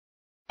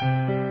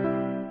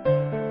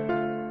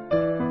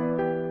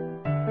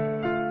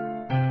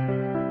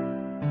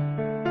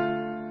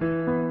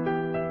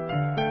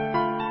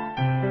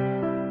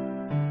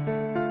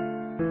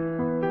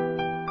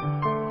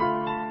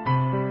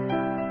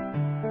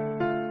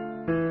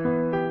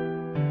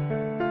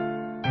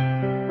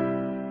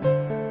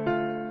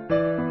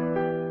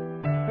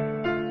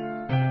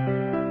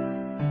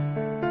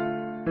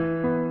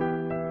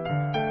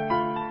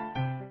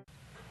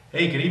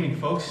Hey, good evening,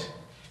 folks.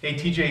 Hey,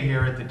 TJ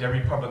here at the Derry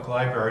Public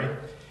Library,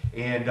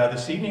 and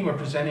this evening we're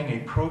presenting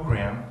a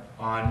program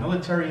on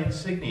military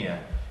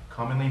insignia,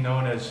 commonly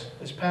known as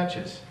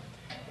patches.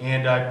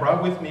 And I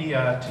brought with me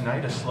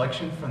tonight a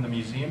selection from the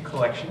museum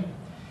collection,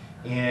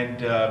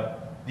 and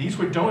these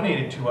were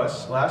donated to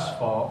us last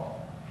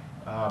fall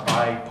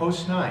by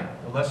Post 9,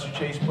 the Lester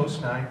Chase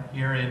Post 9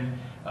 here in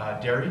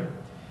Derry.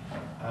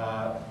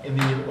 In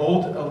the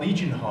old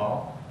Legion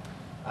Hall,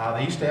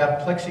 they used to have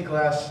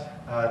plexiglass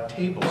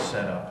tables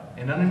set up,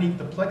 and underneath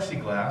the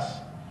plexiglass,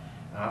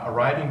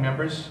 arriving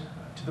members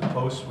to the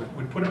post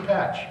would put a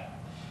patch.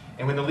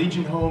 And when the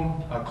Legion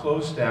home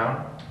closed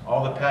down,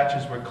 all the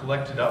patches were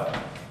collected up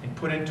and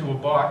put into a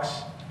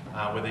box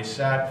where they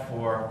sat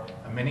for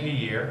many a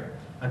year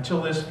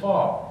until this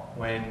fall,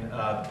 when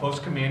the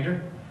post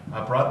commander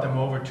brought them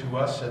over to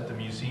us at the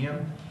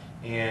museum,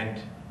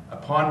 and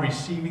upon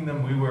receiving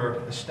them, we were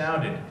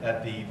astounded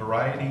at the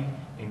variety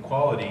and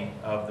quality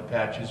of the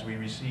patches we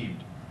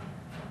received.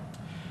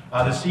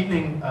 This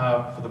evening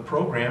for the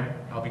program,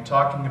 I'll be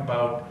talking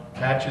about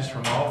patches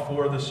from all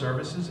four of the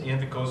services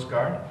and the Coast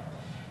Guard.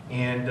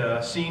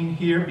 And seen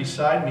here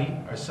beside me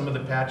are some of the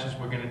patches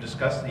we're going to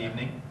discuss this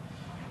evening.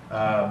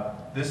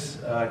 This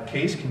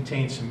case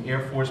contains some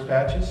Air Force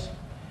patches.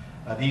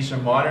 These are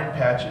modern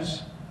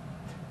patches,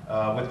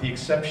 with the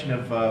exception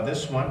of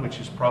this one, which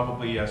is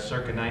probably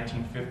circa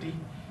 1950,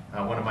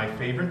 one of my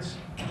favorites.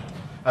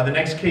 The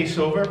next case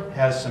over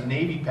has some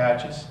Navy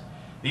patches.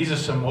 These are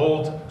some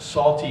old,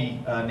 salty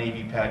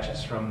Navy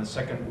patches from the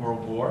Second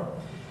World War.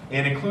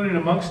 And included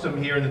amongst them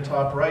here in the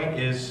top right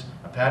is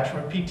a patch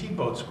from a PT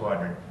boat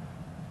squadron.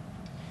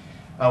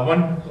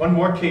 One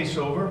more case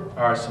over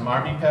are some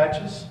Army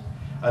patches.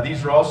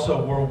 These are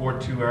also World War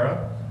II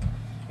era.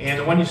 And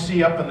the one you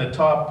see up in the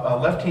top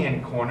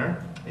left-hand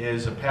corner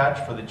is a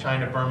patch for the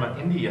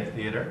China-Burma-India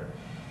Theater.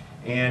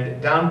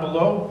 And down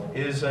below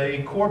is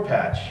a Corps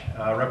patch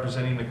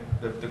representing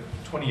the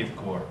 20th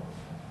Corps.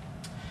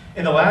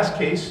 In the last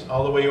case,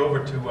 all the way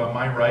over to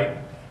my right,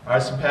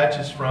 are some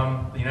patches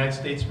from the United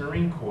States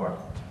Marine Corps.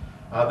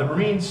 The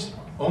Marines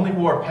only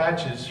wore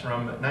patches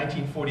from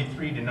 1943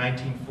 to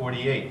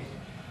 1948.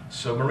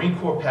 So Marine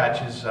Corps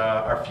patches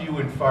are few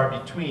and far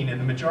between, and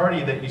the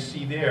majority that you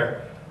see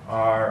there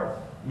are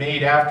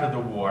made after the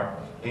war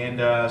and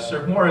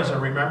serve more as a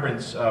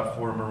remembrance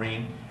for a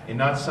Marine and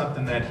not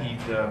something that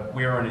he'd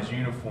wear on his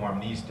uniform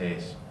these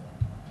days.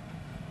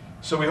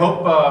 So we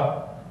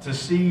hope to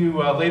see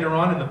you later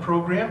on in the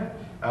program.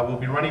 We'll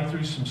be running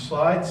through some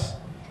slides,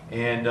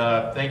 and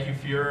thank you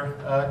for your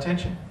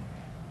attention.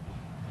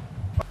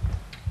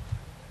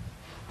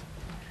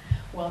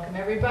 Welcome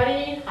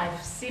everybody. I've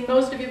seen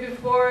most of you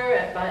before,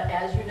 but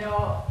as you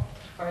know,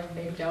 or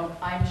maybe don't,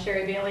 I'm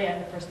Sherry Bailey. I'm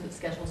the person that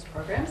schedules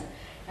programs,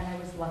 and I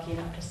was lucky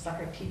enough to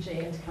sucker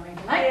TJ into coming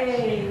tonight.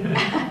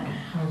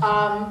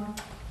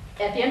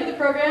 At the end of the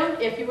program,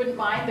 if you wouldn't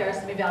mind, there are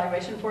some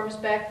evaluation forms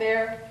back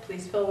there.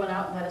 Please fill one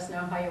out and let us know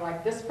how you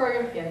like this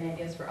program, if you have any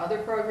ideas for other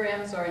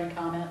programs or any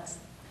comments.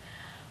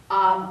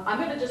 I'm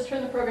going to just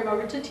turn the program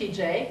over to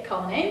TJ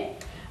Cullinane.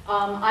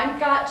 I've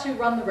got to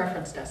run the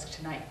reference desk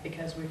tonight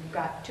because we've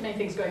got too many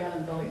things going on in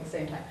the building at the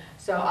same time.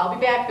 So I'll be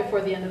back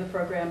before the end of the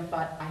program,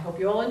 but I hope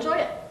you all enjoy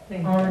it.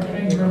 Thank you.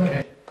 Thank you.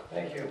 Okay.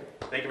 Thank you.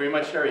 Thank you very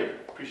much, Sherry.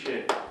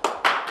 Appreciate it.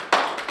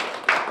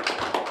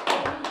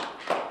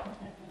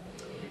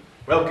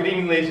 Well, good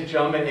evening, ladies and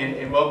gentlemen,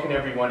 and welcome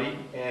everybody.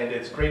 And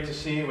it's great to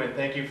see you, and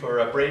thank you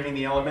for braving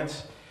the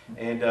elements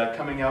and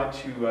coming out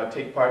to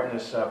take part in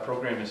this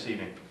program this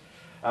evening.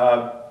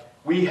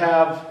 We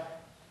have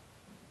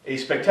a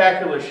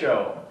spectacular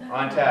show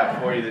on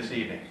tap for you this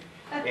evening.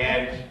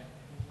 And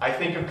I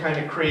think I'm kind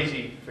of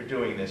crazy for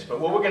doing this, but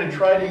what we're going to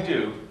try to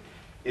do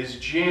is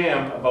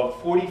jam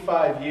about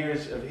 45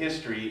 years of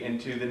history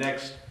into the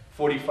next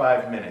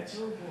 45 minutes.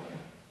 Oh boy.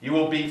 You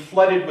will be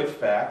flooded with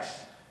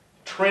facts,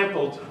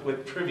 trampled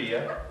with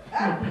trivia.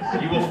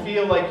 You will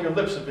feel like your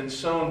lips have been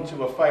sewn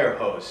to a fire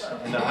hose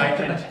and the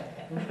hydrant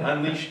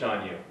unleashed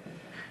on you.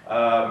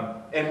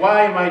 And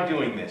why am I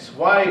doing this?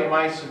 Why am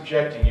I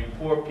subjecting you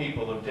poor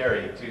people of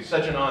Derry to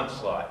such an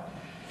onslaught?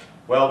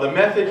 Well, the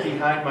method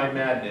behind my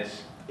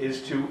madness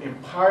is to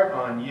impart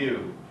on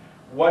you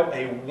what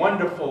a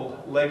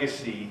wonderful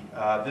legacy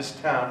this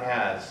town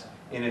has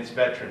in its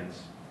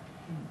veterans.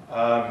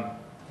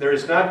 There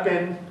has not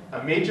been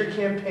a major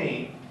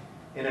campaign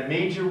in a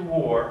major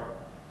war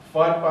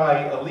fought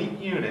by elite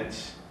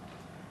units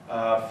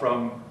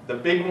from the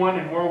big one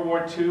in World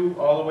War II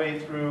all the way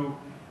through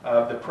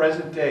the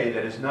present day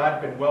that has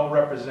not been well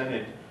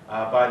represented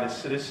by the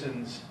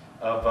citizens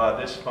of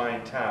this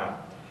fine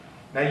town.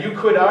 Now you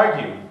could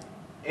argue,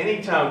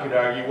 any town could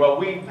argue, well,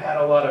 we've had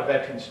a lot of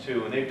veterans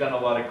too, and they've done a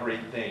lot of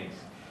great things.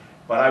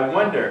 But I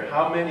wonder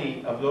how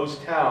many of those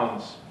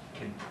towns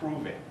can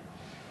prove it.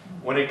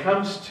 When it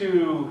comes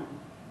to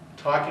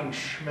talking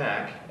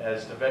schmack,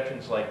 as the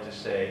veterans like to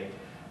say,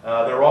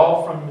 they're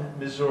all from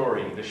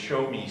Missouri, the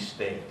show me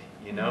state,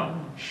 you know?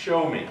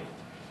 Show me.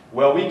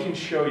 Well, we can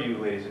show you,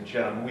 ladies and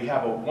gentlemen. We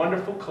have a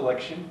wonderful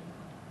collection.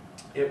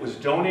 It was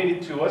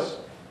donated to us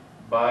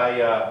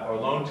by, or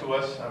loaned to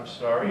us, I'm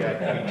sorry, we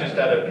just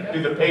had to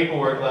do the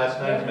paperwork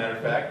last night, as a matter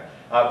of fact,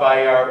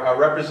 by our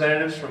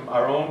representatives from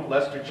our own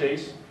Lester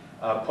Chase,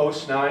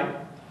 Post 9.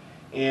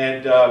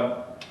 And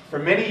for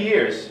many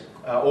years,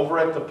 over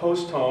at the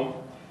Post home,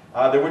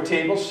 there were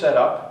tables set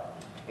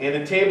up, and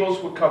the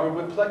tables were covered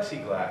with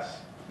plexiglass.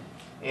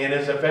 And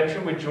as a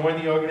veteran would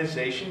join the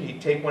organization,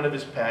 he'd take one of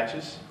his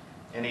patches,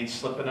 and he'd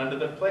slip it under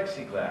the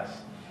plexiglass.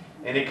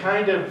 And it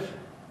kind of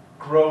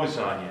grows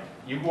on you.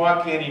 You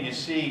walk in and you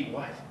see,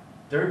 what,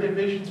 3rd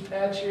Division's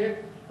patch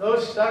here?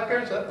 Those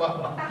suckers?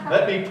 Well,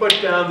 let me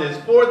put down this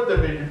 4th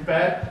Division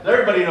patch.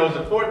 Everybody knows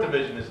the 4th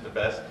Division is the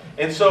best.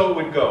 And so it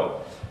would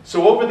go.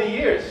 So over the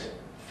years,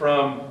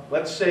 from,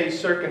 let's say,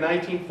 circa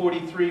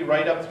 1943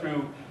 right up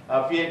through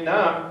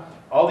Vietnam,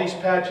 all these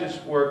patches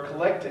were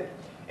collected.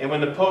 And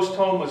when the Post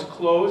home was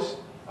closed,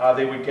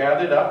 they were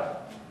gathered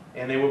up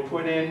and they were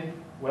put in,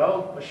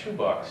 well, a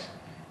shoebox.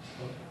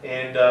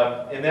 And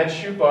that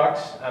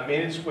shoebox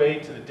made its way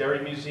to the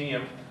Derry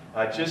Museum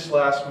just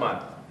last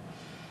month.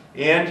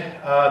 And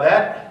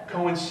that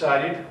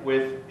coincided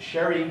with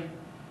Sherry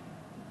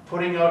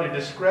putting out a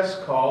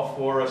distress call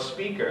for a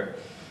speaker,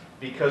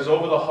 because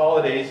over the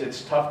holidays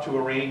it's tough to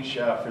arrange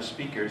for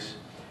speakers.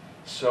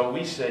 So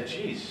we said,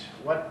 geez,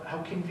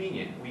 how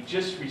convenient. We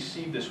just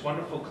received this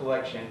wonderful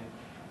collection,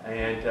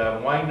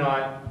 and why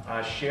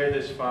not share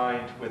this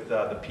find with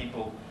the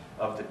people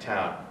of the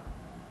town.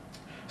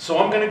 So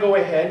I'm going to go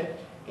ahead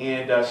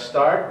and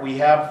start. We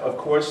have, of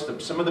course,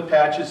 some of the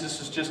patches.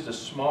 This is just a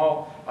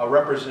small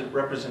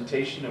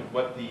representation of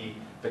what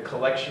the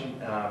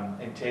collection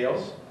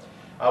entails.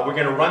 We're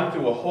going to run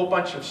through a whole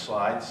bunch of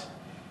slides.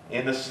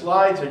 And the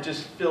slides are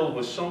just filled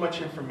with so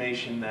much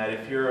information that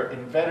if you're an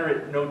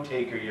inveterate note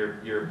taker,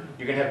 you're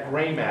going to have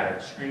gray matter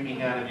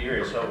streaming out of your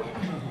ears.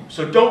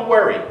 So don't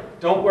worry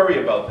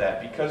about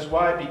that. Because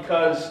why?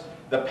 Because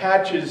the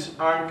patches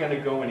aren't going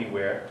to go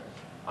anywhere.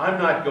 I'm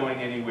not going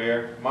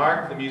anywhere.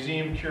 Mark, the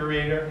museum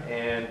curator,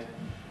 and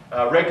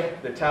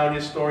Rick, the town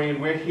historian,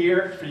 we're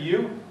here for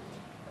you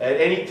at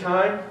any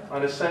time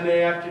on a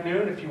Sunday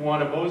afternoon. If you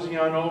want to mosey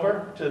on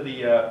over to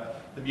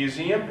the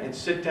museum and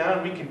sit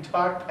down, we can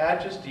talk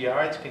patches to your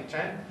heart's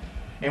content.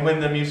 And when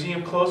the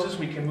museum closes,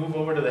 we can move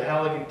over to the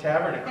Halligan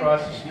Tavern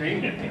across the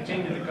street and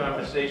continue the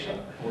conversation.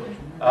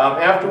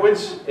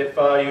 Afterwards, if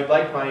you'd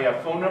like my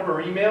phone number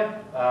or email,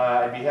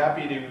 I'd be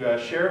happy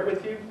to share it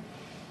with you.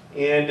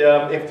 And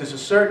if there's a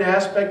certain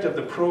aspect of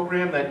the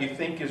program that you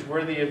think is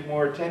worthy of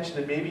more attention,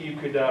 then maybe you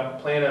could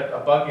plant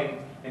a bug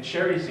in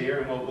Sherry's ear,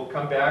 and we'll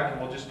come back and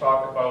we'll just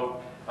talk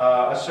about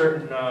a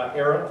certain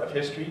era of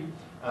history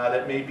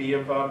that may be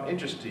of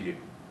interest to you.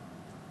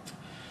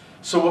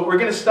 So we're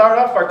going to start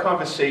off our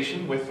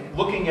conversation with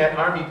looking at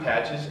army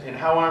patches and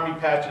how army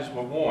patches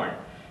were worn.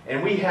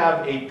 And we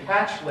have a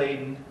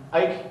patch-laden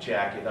Ike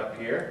jacket up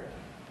here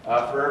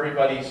for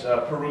everybody's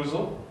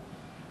perusal.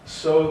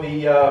 So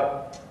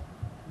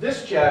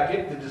this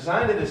jacket, the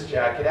design of this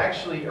jacket,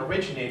 actually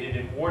originated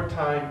in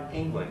wartime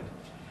England.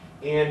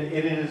 And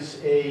it is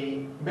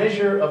a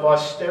measure of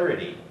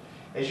austerity.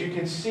 As you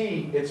can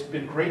see, it's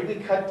been greatly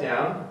cut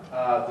down.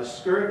 The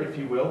skirt, if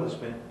you will, has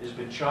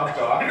been chopped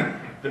off.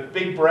 The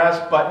big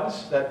brass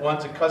buttons that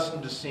one's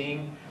accustomed to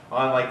seeing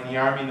on like the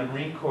Army and the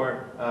Marine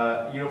Corps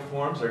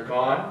uniforms are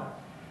gone.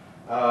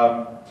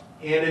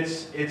 And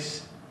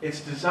it's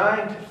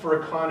designed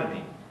for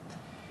economy.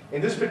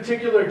 And this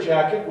particular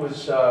jacket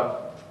was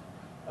a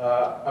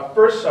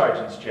first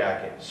sergeant's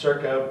jacket,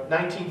 circa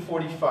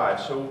 1945,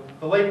 so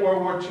the late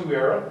World War II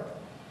era.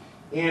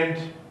 And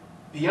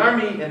the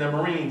Army and the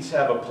Marines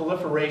have a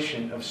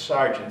proliferation of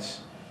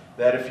sergeants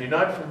that, if you're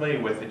not familiar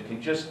with it, can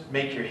just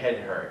make your head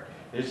hurt.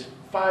 There's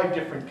 5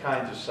 different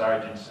kinds of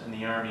sergeants in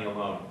the Army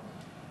alone.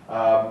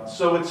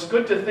 So it's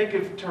good to think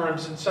of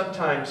terms and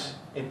sometimes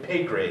in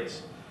pay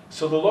grades.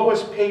 So the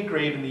lowest pay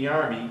grade in the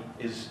Army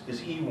is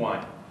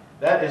E1.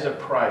 That is a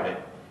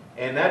private.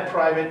 And that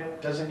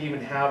private doesn't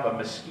even have a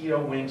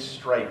mosquito wing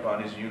stripe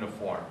on his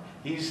uniform.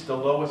 He's the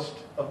lowest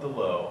of the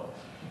low.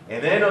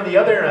 And then on the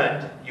other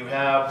end, you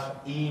have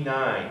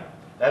E9.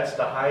 That's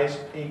the highest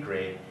pay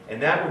grade,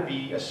 and that would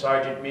be a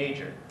sergeant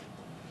major.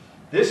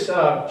 This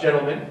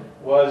gentleman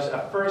was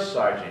a first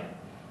sergeant,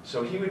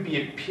 so he would be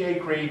a pay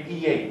grade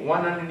E8,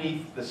 one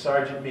underneath the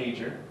sergeant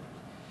major.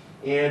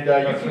 And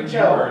you can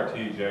tell. That's what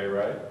you were, TJ,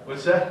 right?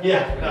 What's that?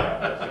 Yeah. Yeah,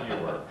 that's what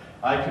you were.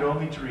 I could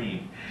only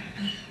dream.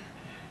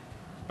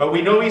 But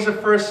we know he's a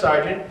first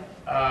sergeant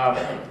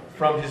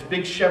from his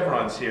big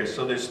chevrons here.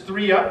 So there's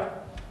 3 up.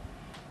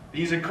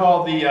 These are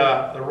called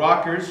the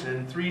rockers,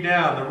 and 3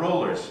 down, the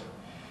rollers.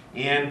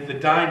 And the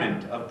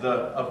diamond of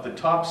the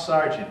top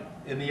sergeant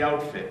in the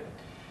outfit.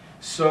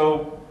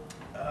 So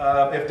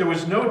if there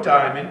was no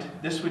diamond,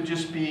 this would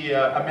just be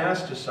a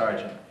master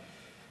sergeant.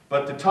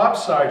 But the top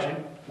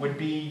sergeant would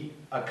be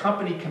a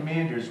company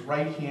commander's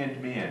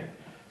right-hand man.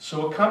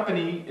 So a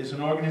company is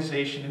an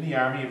organization in the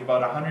Army of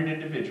about 100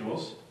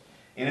 individuals,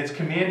 and it's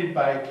commanded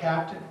by a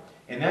captain.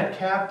 And that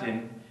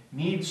captain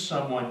needs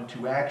someone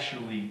to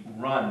actually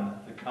run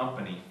the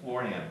company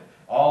for him,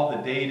 all the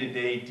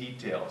day-to-day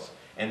details.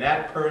 And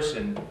that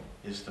person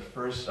is the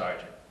first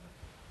sergeant.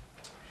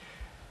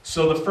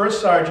 So the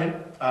first sergeant,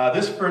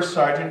 this first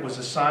sergeant was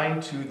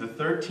assigned to the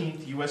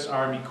 13th U.S.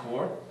 Army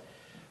Corps.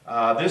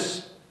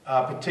 This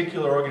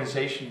particular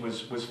organization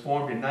was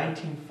formed in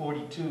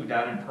 1942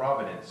 down in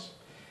Providence.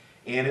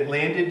 And it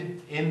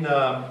landed in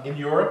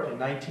Europe in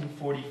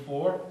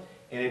 1944,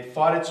 and it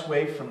fought its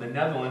way from the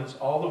Netherlands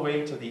all the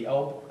way to the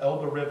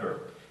Elbe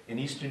River in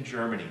eastern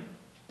Germany.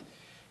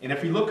 And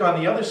if we look on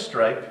the other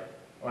stripe,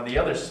 on the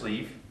other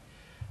sleeve,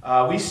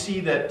 we see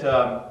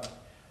that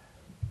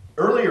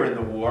earlier in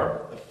the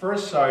war, the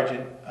first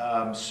sergeant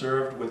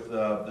served with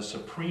the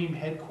Supreme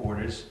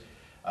Headquarters,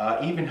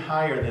 even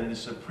higher than the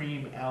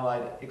Supreme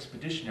Allied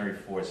Expeditionary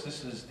Force.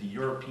 This is the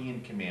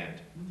European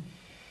Command.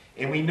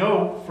 And we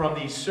know from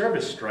these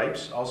service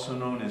stripes, also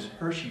known as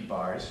Hershey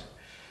bars,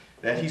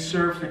 that he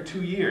served for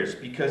 2 years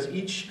because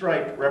each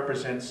stripe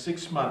represents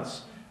 6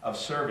 months of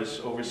service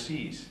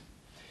overseas.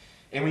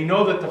 And we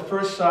know that the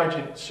first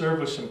sergeant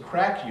served with some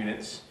crack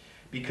units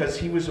because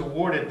he was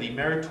awarded the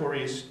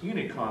Meritorious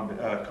Unit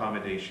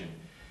Commendation,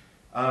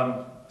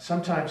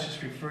 sometimes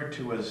just referred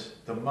to as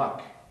the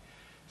muck.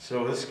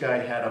 So this guy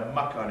had a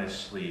muck on his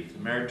sleeve, the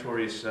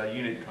Meritorious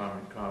Unit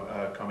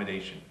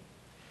Commendation.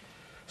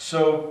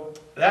 So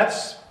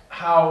that's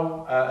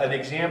how, an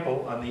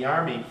example on the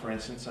Army, for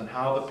instance, on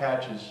how the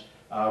patches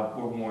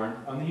were worn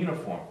on the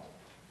uniform.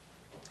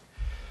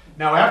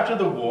 Now after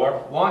the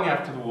war, long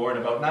after the war, in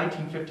about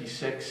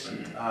 1956,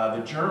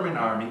 the German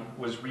Army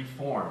was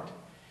reformed.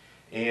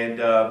 And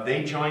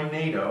they joined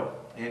NATO,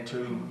 and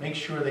to make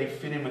sure they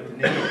fit in with the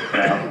NATO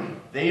crowd,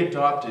 they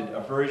adopted a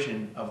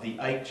version of the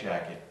Ike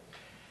jacket.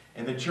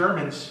 And the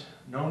Germans,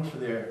 known for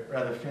their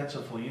rather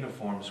fanciful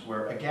uniforms,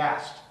 were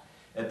aghast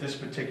at this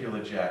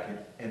particular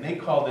jacket, and they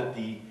called it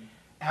the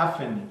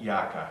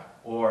Affenjacke,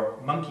 or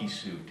monkey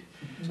suit,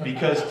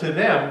 because to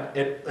them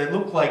it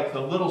looked like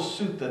the little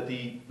suit that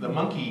the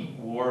monkey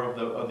wore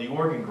of the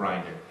organ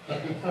grinder.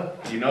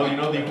 You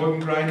know the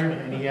organ grinder,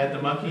 and he had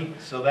the monkey,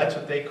 so that's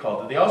what they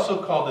called it. They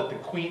also called it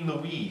the Queen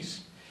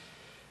Louise,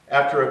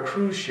 after a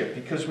cruise ship,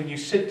 because when you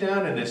sit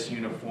down in this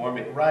uniform,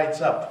 it rides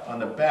up on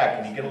the back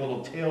and you get a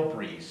little tail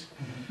breeze.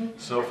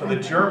 So for the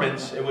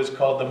Germans, it was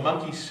called the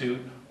monkey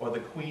suit or the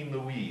Queen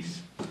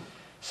Louise.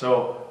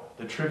 So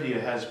the trivia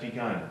has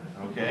begun,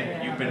 okay?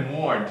 Yeah. You've been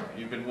warned,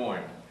 you've been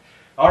warned.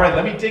 All right,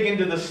 let me dig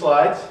into the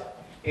slides.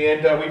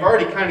 And we've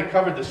already kind of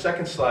covered the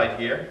second slide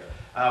here,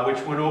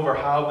 which went over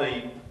how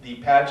the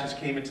patches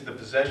came into the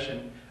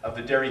possession of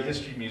the Derry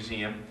History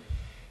Museum.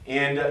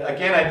 And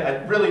again,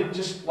 I'd really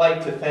just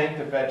like to thank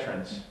the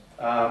veterans.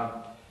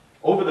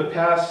 Over the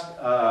past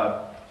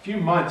few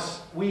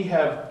months, we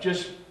have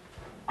just,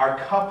 our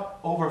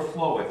cup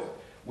overfloweth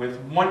with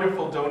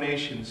wonderful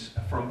donations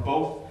from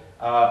both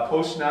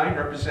Post 9,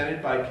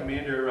 represented by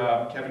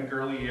Commander Kevin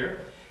Gurley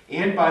here,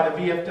 and by the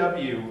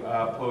VFW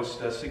Post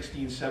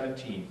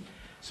 1617.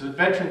 So the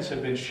veterans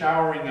have been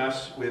showering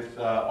us with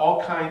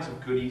all kinds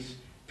of goodies,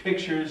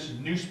 pictures,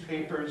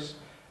 newspapers,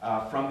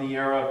 from the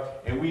era,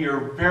 and we are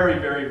very,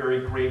 very,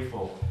 very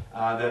grateful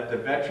that the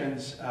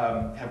veterans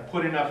have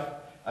put enough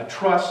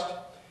trust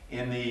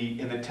in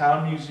the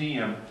town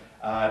museum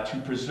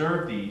to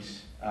preserve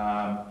these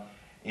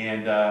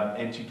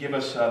and to give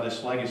us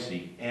this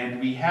legacy. And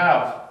we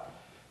have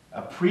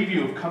a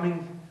preview of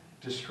coming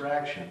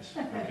distractions.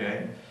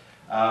 Okay,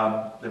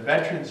 the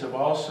veterans have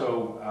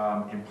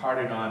also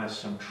imparted on us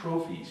some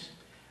trophies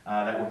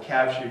that were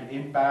captured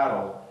in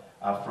battle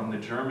from the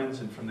Germans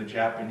and from the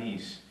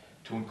Japanese,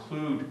 to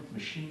include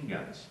machine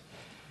guns.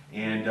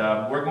 And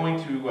we're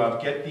going to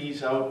get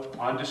these out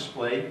on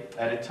display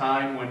at a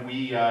time when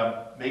we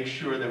make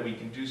sure that we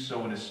can do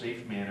so in a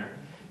safe manner,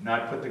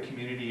 not put the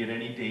community at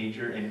any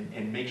danger,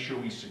 and make sure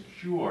we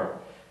secure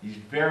these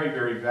very,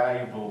 very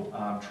valuable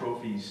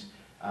trophies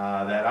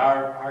that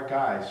our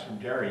guys from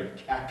Derry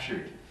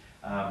captured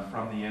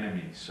from the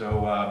enemy.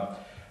 So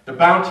the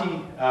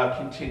bounty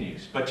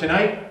continues. But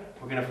tonight,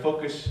 we're going to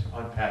focus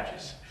on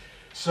patches.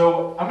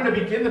 So I'm going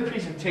to begin the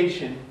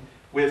presentation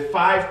with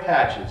 5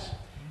 patches.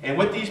 And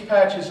what these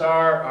patches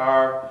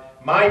are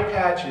my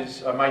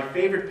patches, my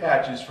favorite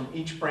patches from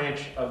each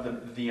branch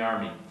of the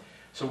Army.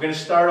 So we're going to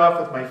start off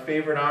with my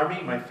favorite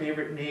Army, my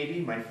favorite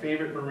Navy, my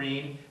favorite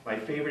Marine, my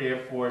favorite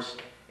Air Force,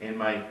 and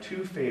my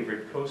 2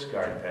 favorite Coast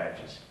Guard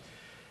patches.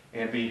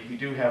 And we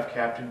do have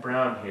Captain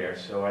Brown here,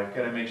 so I've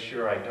got to make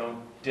sure I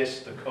don't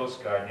diss the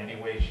Coast Guard in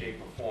any way, shape,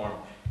 or form,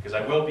 because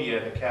I will be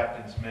at a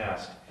captain's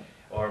mast,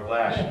 or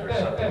lashed, or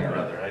something or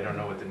other. I don't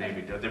know what the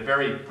Navy does. They're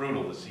very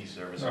brutal, the sea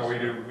services. No,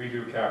 we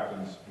do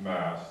captain's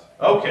mast.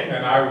 Okay.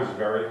 And I was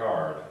very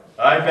hard.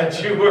 I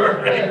bet you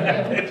were. I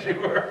bet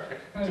you were.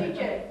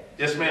 TJ,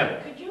 Yes,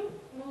 ma'am. could you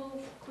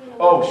move Queen Elizabeth?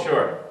 Oh,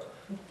 sure.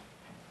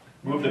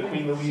 Move the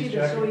Queen Louise So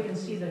jacket? we can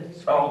see the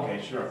screen. Oh,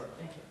 okay, sure.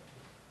 Thank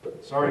you.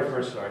 Sorry,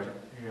 First Sergeant.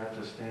 You have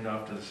to stand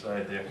off to the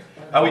side there.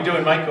 How we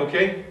doing, Mike?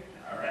 Okay?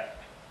 All right.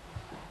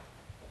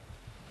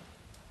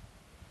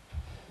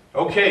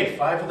 Okay,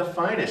 5 of the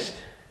finest.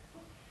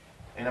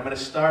 And I'm going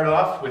to start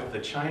off with the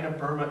China,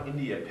 Burma,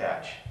 India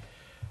patch.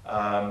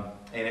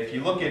 And if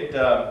you look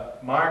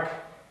at Mark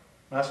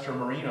Master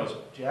Marino's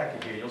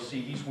jacket here, you'll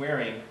see he's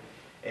wearing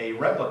a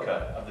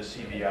replica of the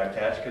CBI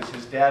patch because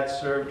his dad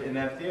served in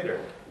that theater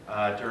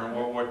during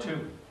World War II.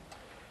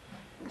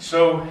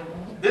 So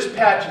this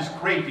patch is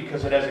great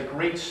because it has a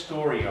great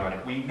story on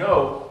it. We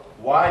know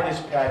why this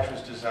patch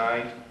was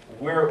designed,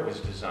 where it was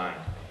designed.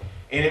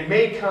 And it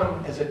may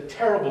come as a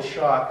terrible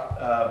shock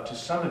to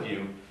some of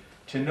you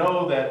to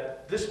know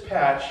that this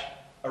patch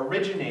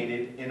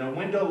originated in a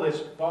windowless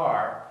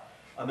bar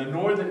on the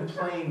northern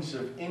plains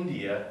of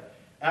India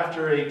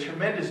after a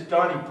tremendous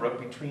Donnybrook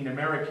between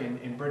American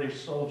and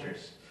British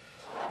soldiers.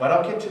 But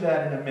I'll get to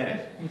that in a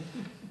minute.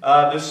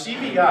 The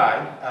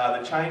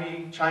CBI,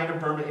 the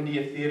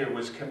China-Burma-India Theater,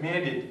 was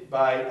commanded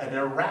by an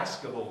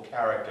irascible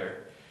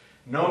character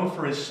known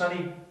for his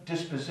sunny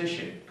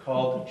disposition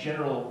called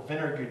General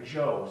Vinegar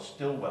Joe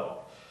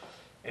Stilwell.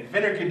 And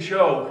Vinegar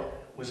Joe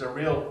was a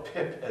real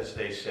pip, as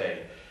they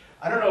say.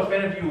 I don't know if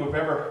any of you have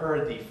ever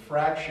heard the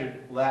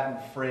fractured Latin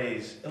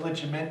phrase,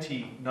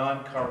 illegimenti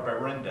non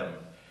carborundum,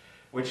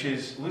 which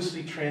is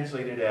loosely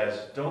translated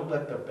as, don't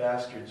let the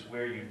bastards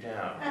wear you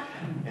down.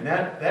 And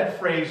that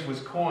phrase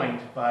was coined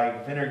by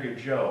Vinegar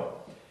Joe.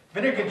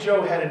 Vinegar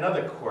Joe had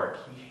another quirk.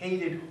 He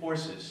hated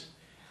horses.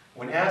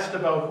 When asked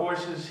about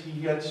horses,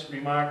 he once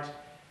remarked,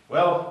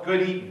 well,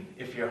 good eating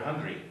if you're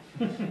hungry.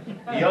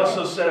 He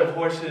also said of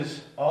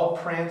horses, all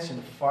prance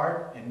and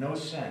fart and no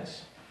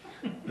sense.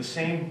 The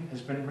same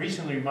has been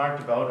recently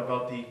remarked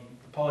about the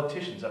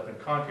politicians up in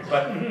Concord,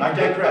 but I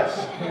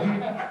digress.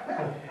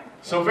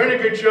 So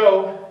Vinegar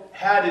Joe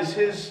had as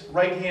his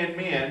right-hand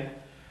man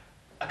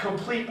a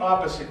complete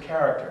opposite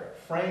character,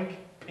 Frank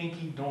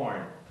Pinky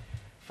Dorn.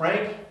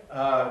 Frank,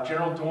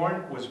 General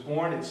Dorn, was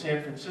born in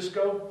San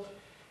Francisco,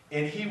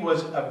 and he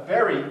was a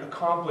very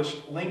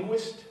accomplished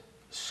linguist,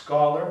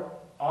 scholar,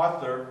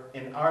 author,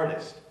 and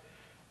artist.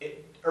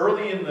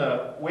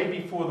 Way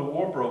before the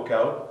war broke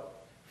out,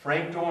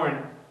 Frank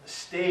Dorn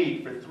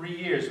stayed for 3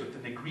 years with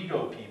the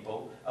Negrito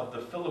people of the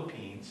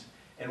Philippines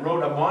and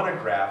wrote a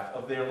monograph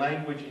of their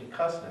language and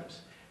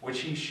customs,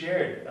 which he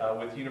shared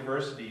with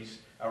universities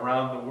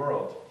around the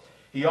world.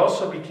 He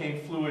also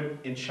became fluent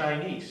in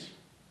Chinese.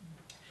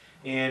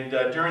 And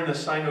during the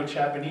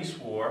Sino-Japanese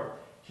War,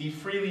 he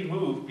freely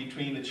moved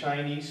between the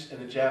Chinese and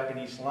the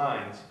Japanese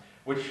lines,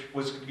 which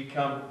was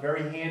become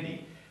very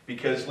handy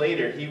because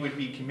later he would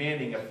be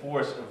commanding a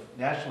force of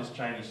nationalist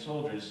Chinese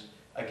soldiers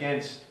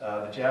against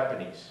the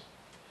Japanese.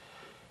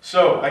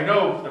 So, I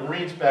know the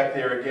Marines back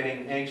there are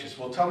getting anxious.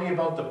 Well, tell me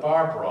about the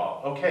bar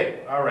brawl.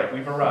 Okay, all right,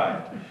 we've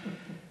arrived.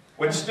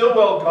 When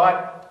Stilwell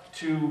got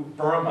to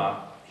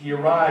Burma, he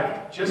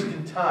arrived just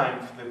in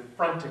time for the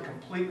front to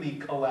completely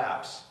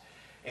collapse.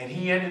 And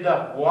he ended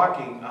up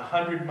walking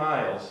 100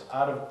 miles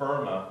out of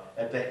Burma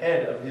at the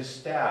head of his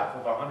staff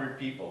of 100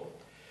 people.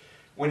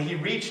 When he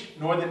reached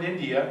northern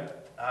India,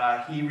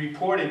 he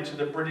reported to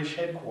the British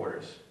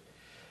headquarters.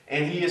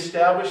 And he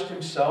established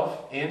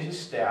himself and his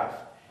staff,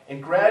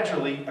 and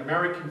gradually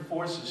American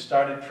forces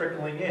started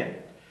trickling in.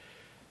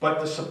 But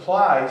the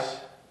supplies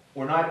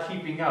were not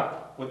keeping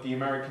up with the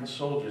American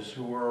soldiers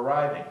who were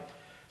arriving.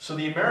 So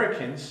the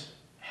Americans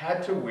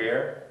had to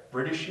wear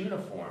British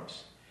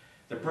uniforms,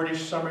 the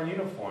British summer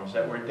uniforms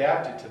that were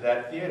adapted to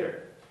that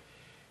theater.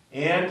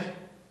 And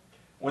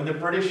when the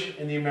British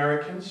and the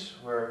Americans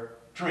were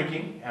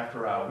drinking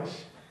after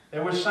hours,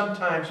 there would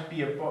sometimes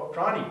be a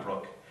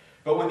Donnybrook.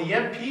 But when the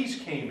MPs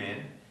came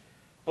in,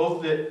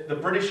 both the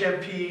British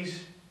MPs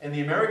and the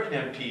American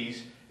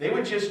MPs, they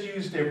would just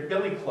use their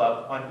billy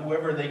club on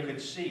whoever they could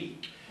see.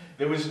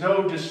 There was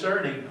no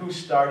discerning who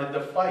started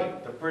the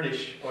fight, the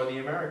British or the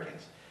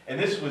Americans. And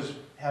this was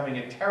having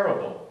a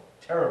terrible,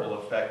 terrible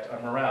effect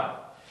on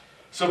morale.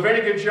 So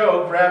Vinegar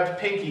Joe grabbed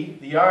Pinky,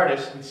 the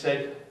artist, and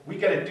said, we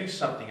got to do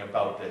something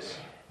about this.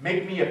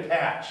 Make me a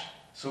patch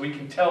so we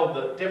can tell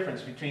the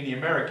difference between the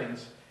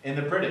Americans and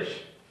the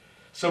British.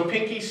 So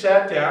Pinky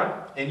sat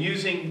down, and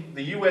using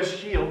the U.S.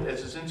 shield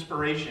as his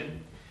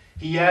inspiration,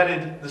 he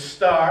added the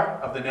star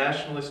of the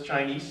nationalist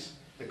Chinese,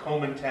 the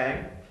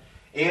Kuomintang,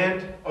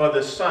 or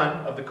the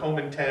sun of the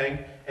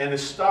Kuomintang, and the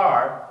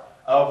star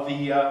of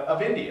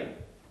India.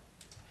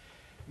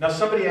 Now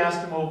somebody asked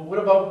him, well, what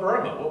about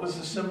Burma? What was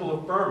the symbol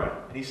of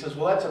Burma? And he says,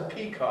 well, that's a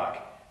peacock.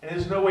 And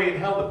there's no way in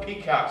hell the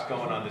peacock's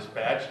going on this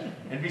patch.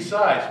 And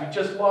besides, we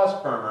just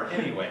lost Burma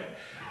anyway.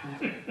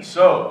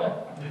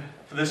 So,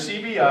 for the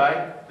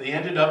CBI, they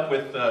ended up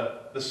with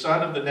the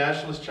sun of the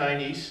nationalist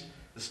Chinese,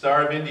 the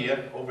star of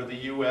India, over the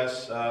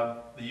U.S.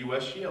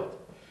 shield.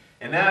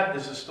 And that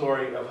is the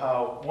story of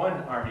how one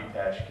army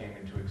patch came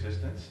into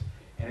existence,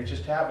 and it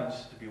just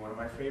happens to be one of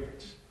my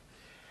favorites.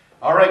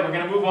 All right, we're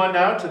going to move on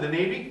now to the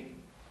Navy.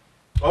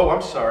 Oh,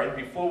 I'm sorry,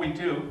 before we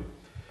do,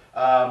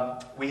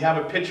 we have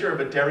a picture of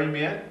a Derry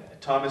man,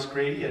 Thomas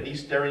Grady, an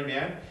East Derry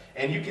man,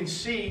 and you can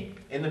see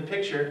in the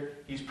picture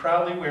he's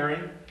proudly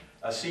wearing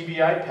a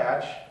CBI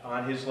patch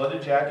on his leather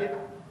jacket.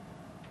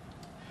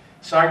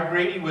 Sergeant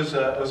Grady was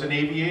an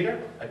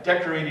aviator, a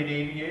decorated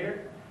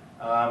aviator,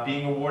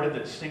 being awarded the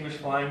Distinguished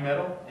Flying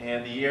Medal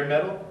and the Air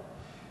Medal.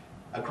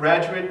 a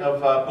graduate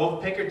of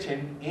both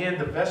Pinkerton and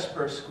the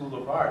Vesper School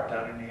of Art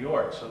down in New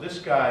York. So this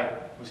guy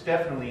was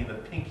definitely the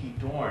Pinky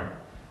Dorn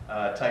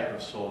type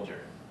of soldier.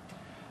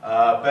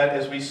 But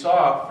as we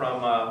saw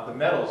from the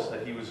medals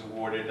that he was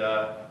awarded,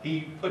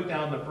 he put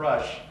down the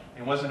brush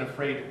and wasn't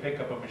afraid to pick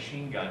up a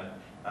machine gun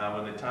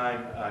when the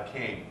time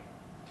came.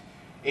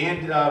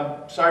 And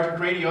Sergeant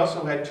Grady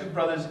also had 2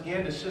 brothers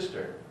and a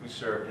sister who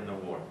served in the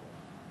war.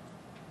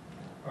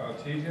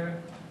 TJ,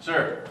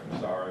 Sir? I'm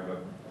sorry,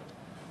 but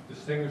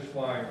Distinguished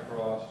Flying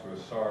Cross to a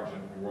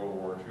sergeant in World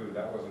War II,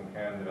 that wasn't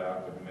handed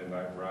out with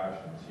midnight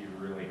rations. He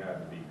really had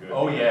to be good.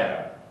 Oh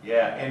yeah,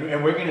 yeah,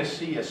 and we're going to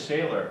see a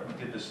sailor who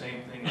did the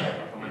same thing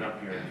coming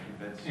up here in a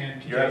few bits.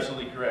 And You're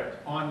absolutely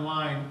correct.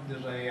 Online,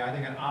 there's I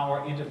think an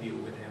hour interview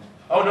with him.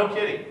 Oh, no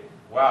kidding.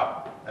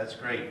 Wow, that's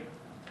great.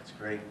 That's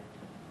great.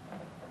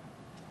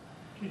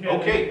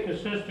 Okay.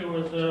 His sister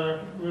was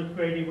Ruth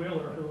Grady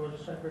Wheeler, who was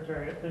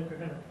secretary at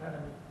Pinkerton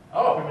Academy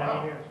Oh, for many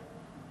wow. years.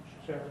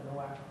 She served in the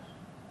White House.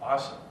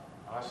 Awesome,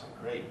 awesome,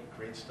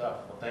 great stuff.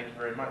 Well, thank you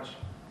very much.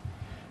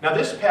 Now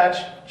this patch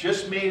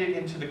just made it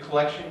into the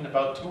collection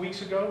about 2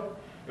 weeks ago.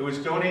 It was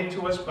donated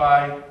to us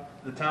by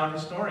the town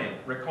historian,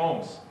 Rick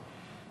Holmes.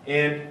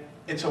 And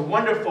it's a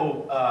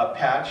wonderful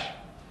patch,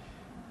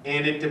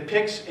 and it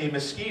depicts a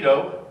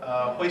mosquito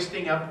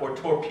hoisting up or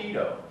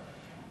torpedo.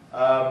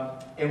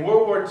 In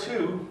World War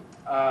II,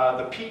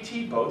 the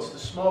PT boats, the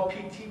small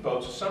PT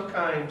boats, are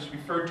sometimes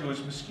referred to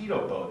as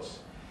mosquito boats,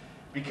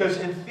 because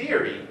in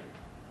theory,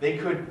 they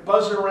could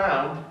buzz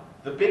around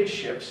the big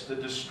ships, the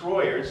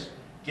destroyers,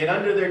 get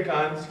under their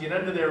guns, get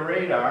under their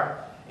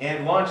radar,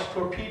 and launch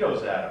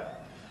torpedoes at them.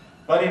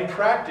 But in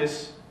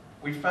practice,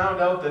 we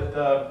found out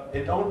that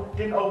it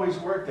didn't always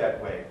work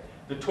that way.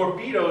 The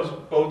torpedoes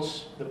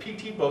boats, the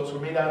PT boats, were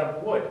made out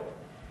of wood.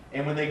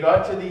 And when they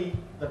got to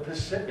the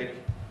Pacific,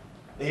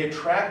 they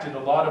attracted a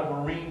lot of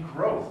marine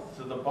growth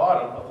to the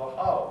bottom of the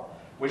hull,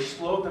 which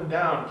slowed them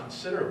down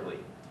considerably.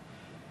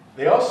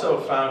 They also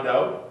found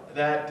out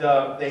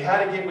that they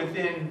had to get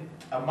within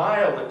a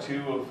mile or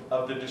two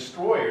of the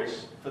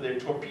destroyers for their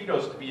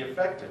torpedoes to be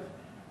effective,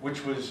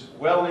 which was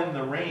well in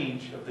the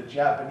range of the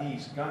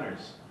Japanese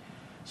gunners.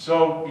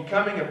 So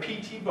becoming a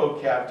PT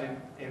boat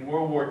captain in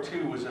World War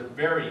II was a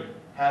very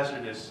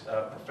hazardous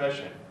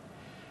profession.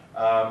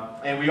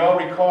 And we all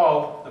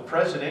recall the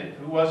president,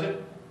 who was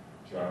it?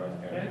 John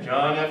F. Kennedy.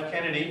 John F.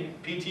 Kennedy.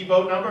 PT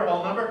boat number,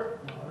 hull number?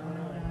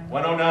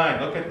 109,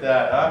 look at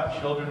that,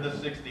 huh? Children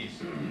of the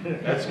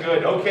 60s. That's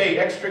good. Okay,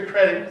 extra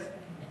credit.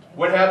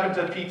 What happened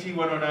to PT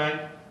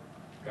 109?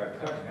 Got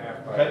cut in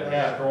half by Cut in a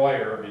half.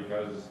 destroyer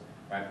because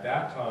at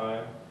that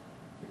time,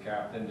 the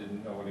captain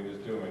didn't know what he was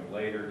doing.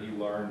 Later, he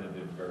learned and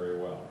did very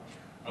well.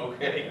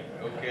 Okay,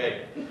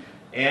 okay.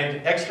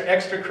 And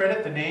extra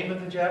credit, the name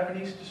of the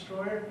Japanese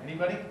destroyer?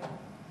 Anybody?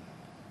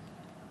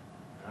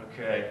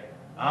 Okay.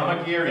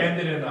 Amagiri.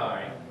 Ended in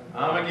I.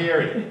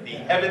 Amagiri, the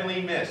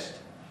heavenly mist,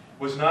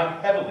 was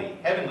not heavenly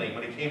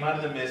when it came out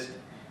of the mist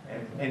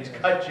and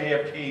cut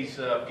JFK's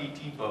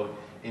PT boat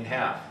in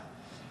half.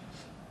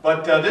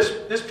 But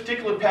this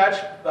particular patch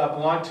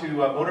belonged to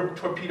Motor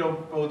Torpedo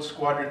Boat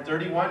Squadron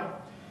 31,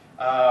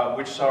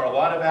 which saw a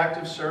lot of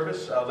active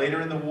service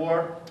later in the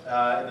war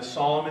in the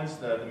Solomons,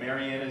 the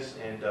Marianas,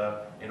 and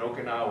in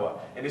Okinawa.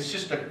 And it's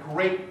just a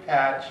great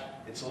patch.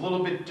 It's a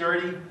little bit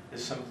dirty.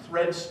 There's some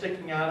thread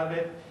sticking out of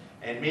it,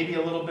 and maybe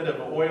a little bit of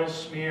an oil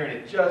smear, and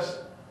it just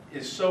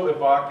is so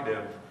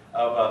evocative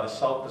of the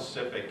South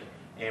Pacific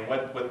and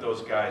what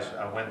those guys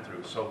went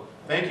through. So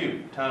thank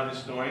you, town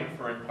historian,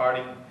 for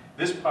imparting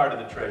this part of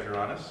the treasure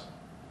on us.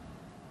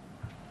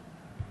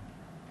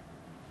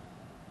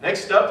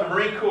 Next up, the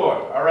Marine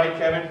Corps. All right,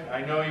 Kevin,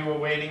 I know you were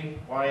waiting.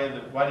 Why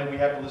did we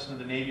have to listen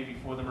to the Navy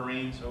before the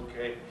Marines?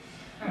 Okay.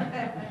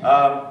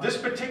 This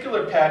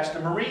particular patch, the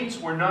Marines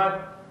were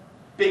not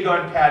big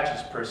on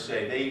patches per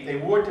se. They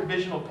wore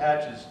divisional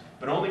patches,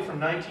 but only from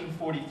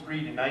 1943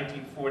 to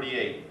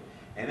 1948.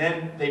 And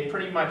then they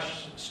pretty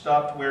much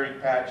stopped wearing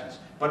patches.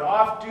 But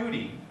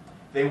off-duty,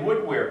 they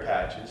would wear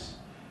patches.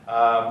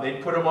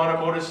 They'd put them on a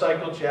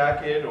motorcycle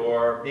jacket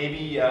or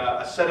maybe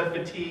a set of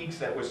fatigues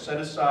that was set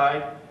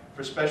aside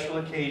for special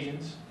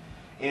occasions.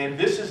 And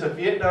this is a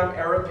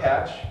Vietnam-era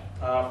patch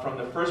from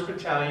the 1st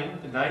Battalion,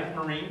 the 9th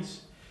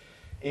Marines.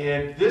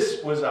 And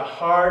this was a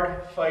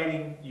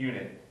hard-fighting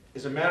unit.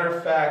 As a matter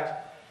of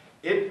fact,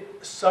 it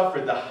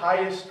suffered the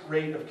highest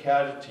rate of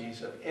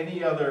casualties of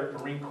any other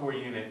Marine Corps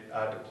unit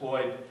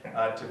deployed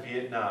to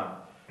Vietnam.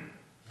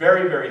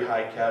 Very, very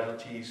high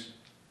casualties.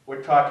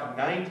 We're talking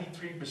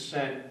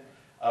 93%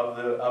 of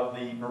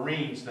the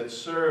Marines that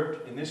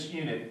served in this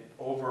unit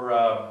over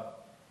about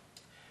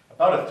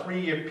a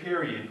 3-year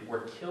period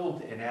were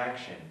killed in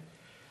action.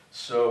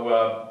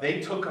 So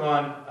they took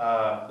on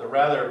the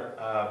rather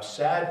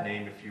sad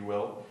name, if you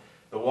will,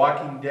 the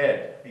Walking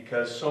Dead,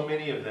 because so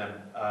many of them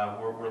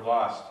were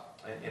lost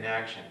in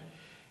action.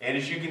 And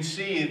as you can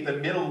see, the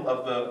middle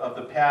of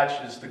the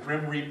patch is the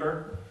Grim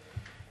Reaper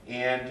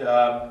and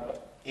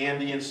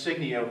the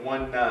insignia of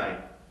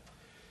 1-9.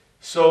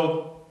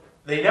 So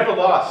they never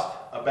lost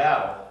a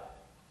battle.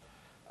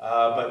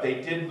 but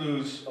they did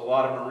lose a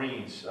lot of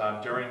Marines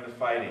during the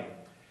fighting.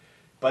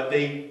 But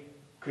they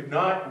could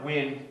not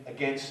win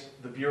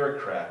against the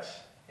bureaucrats.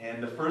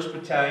 And the 1st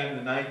Battalion,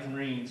 the 9th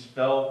Marines,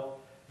 fell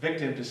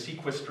victim to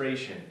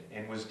sequestration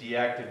and was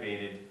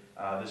deactivated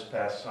this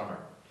past summer.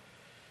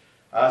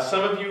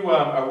 Some of you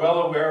are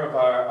well aware of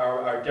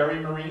our Derry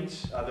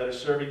Marines that are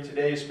serving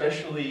today,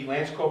 especially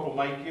Lance Corporal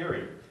Mike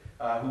Geary,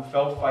 who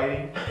fell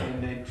fighting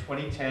in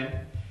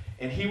 2010.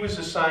 And he was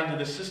assigned to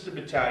the sister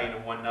battalion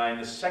of 19,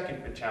 the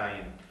 2nd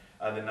Battalion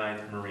of the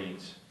 9th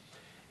Marines.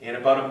 And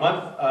about a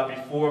month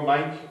before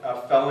Mike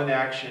fell in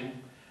action,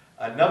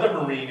 another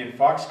Marine in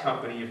Fox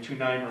Company of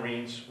 29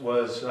 Marines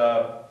was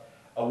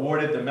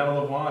awarded the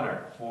Medal of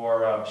Honor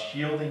for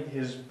shielding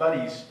his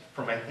buddies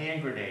from a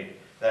hand grenade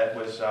that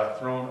was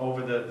thrown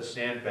over the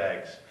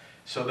sandbags.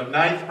 So the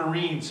 9th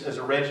Marines as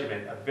a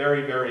regiment, a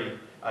very, very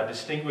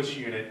distinguished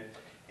unit,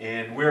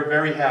 and we're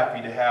very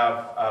happy to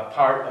have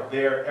part of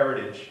their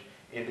heritage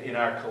in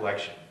our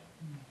collection.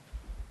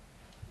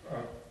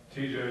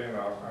 TJ, and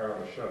I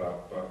ought to shut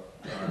up, but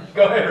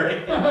Go ahead,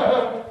 Ray.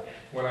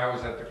 when I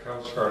was at the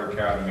Coast Guard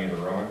Academy, the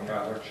Roman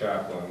Catholic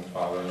chaplain,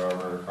 Father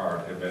Norbert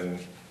Ricard, had been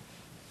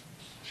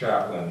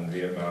chaplain in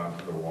Vietnam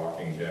to the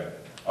Walking Dead.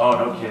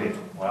 Oh, no kidding.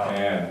 Wow.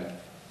 And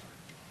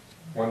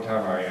one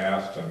time I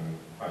asked him,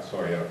 I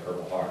saw he had a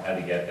Purple Heart, how'd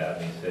he get that?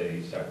 And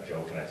he started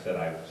joking. I said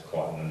I was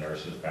caught in the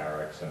nurses'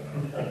 barracks.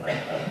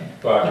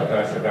 But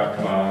I said, now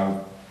come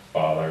on,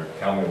 Father,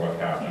 tell me what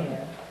happened.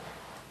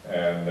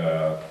 And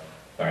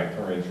 9th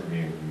Marines were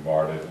being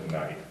bombarded at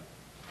night.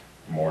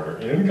 Mortar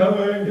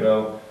incoming, you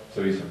know.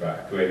 So he's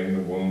evacuating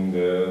the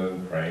wounded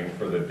and praying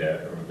for the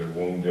dead or the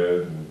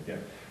wounded. And, yeah.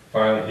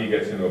 Finally, he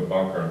gets into a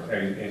bunker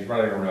and he's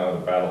running around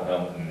with a battle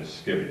helmet and his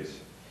skivvies.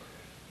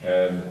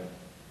 And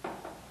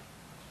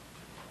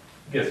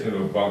gets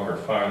into a bunker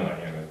finally,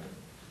 and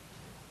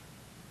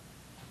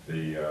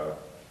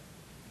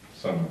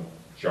some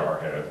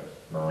jarhead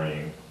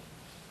Marine,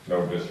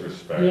 no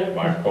disrespect,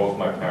 Yeah. both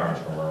my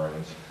parents were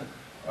Marines.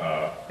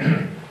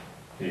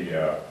 He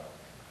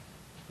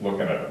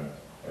looking at him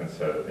and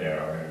said, you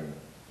know,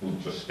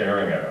 and just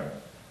staring at him,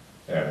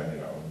 and you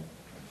know,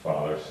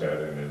 Father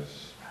said in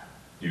his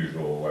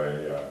usual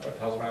way, "What the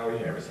hell's the matter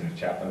with you? Ever seen a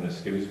chaplain in his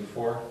skivvies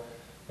before?"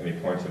 And he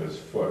points at his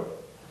foot.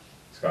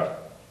 It's got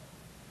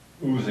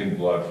oozing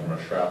blood from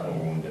a shrapnel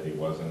wound that he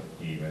wasn't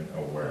even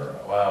aware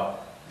of. Wow.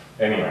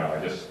 Anyhow,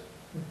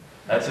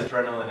 That's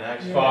adrenaline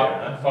action.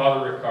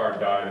 Father Ricard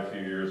died a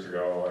few years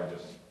ago. I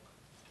just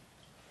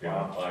feel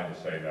Wow. inclined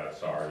to say that.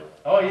 Sorry.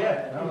 Oh,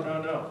 yeah.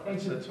 No.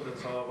 That's what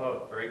it's all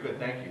about. Very good.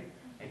 Thank you.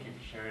 Thank you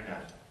for sharing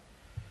that.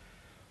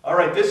 All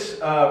right.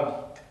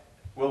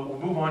 We'll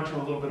move on to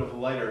a little bit of a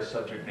lighter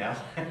subject now.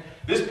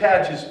 This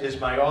patch is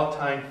my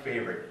all-time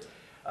favorite.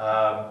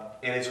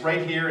 And it's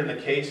right here in the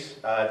case,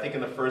 I think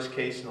in the first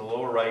case in the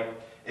lower right.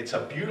 It's a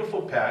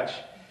beautiful patch,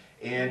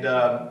 and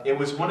it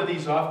was one of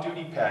these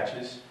off-duty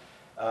patches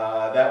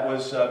that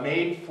was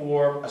made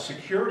for a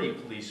security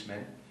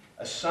policeman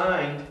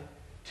assigned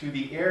to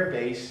the air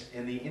base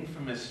in the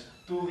infamous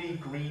Thule,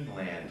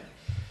 Greenland.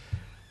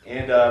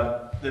 And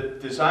the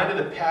design of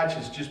the patch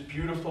is just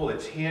beautiful.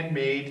 It's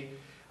handmade.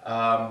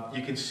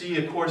 You can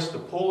see, of course, the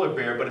polar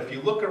bear, but if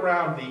you look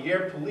around the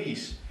air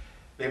police,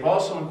 they've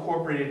also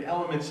incorporated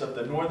elements of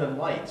the Northern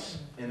Lights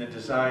in the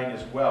design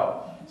as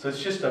well. So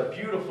it's just a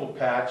beautiful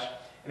patch,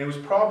 and it was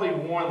probably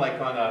worn like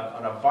on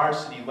a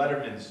varsity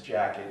letterman's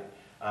jacket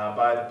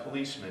by the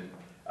policeman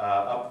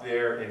up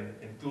there in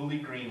Thule,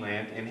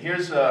 Greenland. And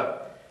here's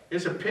a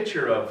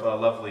picture of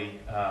lovely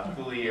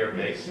Thule Air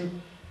Base.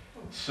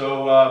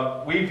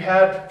 So we've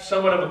had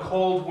somewhat of a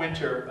cold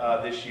winter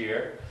this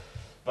year,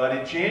 but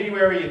in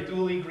January at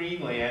Thule,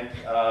 Greenland,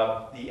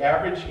 the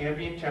average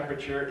ambient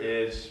temperature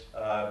is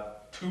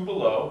 2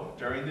 below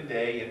during the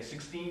day and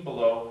 16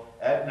 below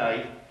at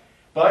night.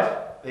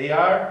 But they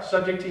are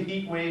subject to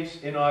heat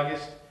waves in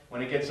August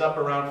when it gets up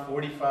around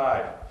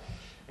 45.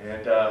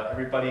 And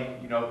everybody,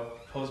 you know,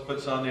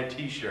 puts on their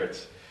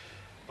t-shirts.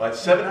 But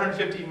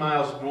 750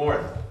 miles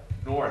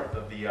north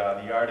of the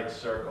Arctic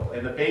Circle.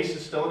 And the base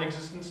is still in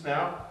existence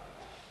now.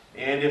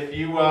 And if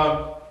you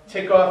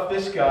tick off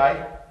this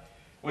guy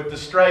with the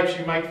stripes,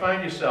 you might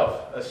find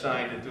yourself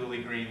assigned to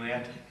Thule,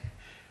 Greenland.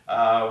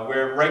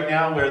 Where right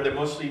now they're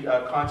mostly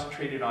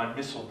concentrated on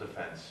missile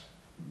defense.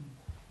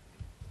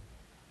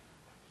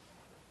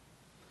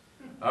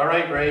 All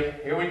right, Ray,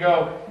 here we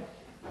go.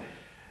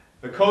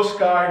 The Coast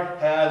Guard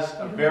has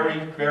a very,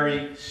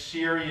 very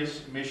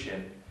serious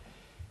mission,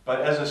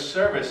 but as a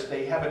service,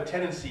 they have a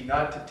tendency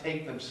not to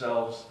take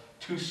themselves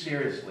too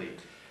seriously.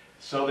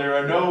 So there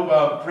are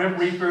no Grim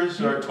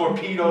Reapers or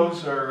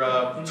torpedoes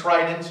or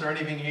tridents or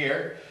anything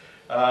here.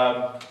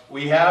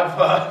 We have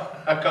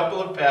a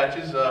couple of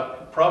patches,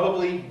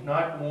 probably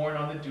not worn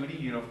on the duty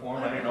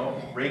uniform. I don't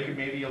know, Ray could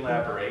maybe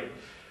elaborate.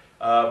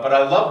 But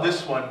I love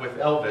this one with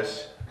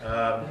Elvis.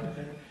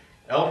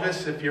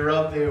 Elvis, if you're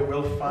out there,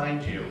 we'll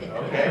find you,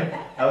 okay?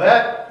 Now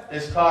that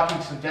is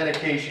talking some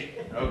dedication,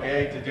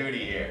 okay, to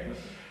duty here.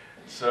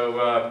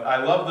 So I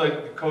love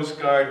the Coast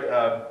Guard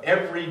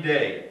every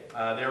day.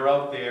 They're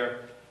out there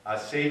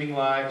saving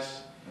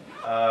lives.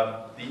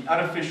 The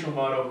unofficial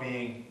motto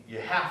being, you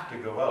have to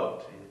go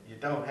out, you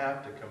don't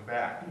have to come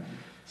back.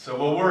 So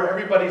while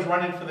everybody's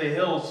running for the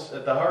hills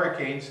at the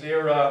hurricanes,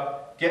 they're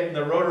getting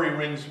the rotary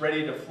rings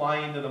ready to fly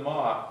into the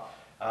maw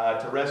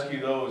to rescue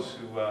those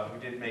who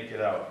didn't make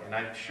it out. And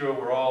I'm sure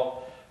we're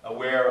all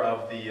aware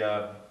of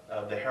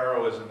the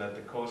heroism that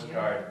the Coast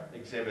Guard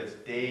exhibits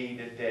day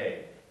to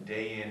day,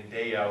 day in,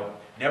 day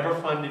out. Never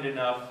funded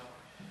enough,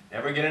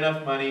 never get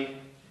enough money,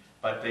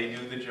 but they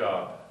do the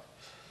job.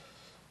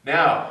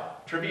 Now,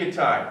 trivia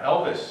time.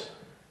 Elvis,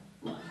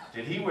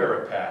 did he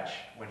wear a patch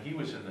when he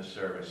was in the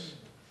service?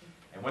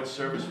 And what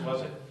service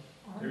was it?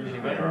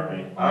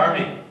 Army.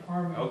 Army.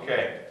 Army.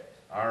 Okay.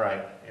 All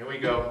right. Here we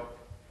go.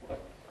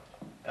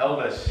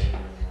 Elvis,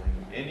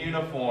 in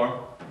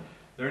uniform,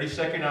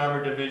 32nd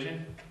Armored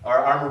Division, or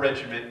Armor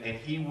Regiment, and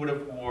he would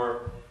have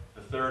wore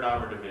the 3rd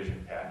Armor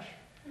Division patch.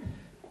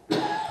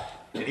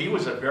 And he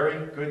was a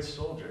very good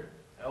soldier.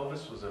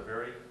 Elvis was a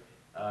very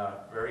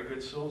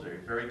good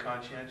soldier, very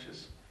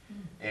conscientious.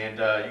 And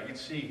you can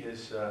see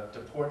his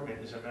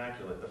deportment is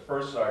immaculate. The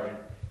first sergeant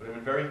would have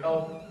been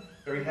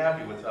very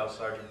happy with how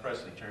Sergeant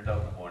Presley turned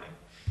out in the morning.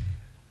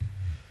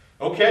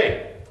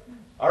 Okay.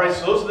 All right,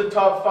 so those are the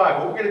top 5.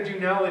 What we're going to do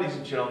now, ladies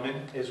and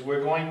gentlemen, is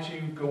we're going to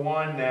go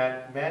on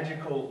that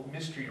magical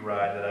mystery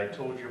ride that I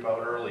told you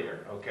about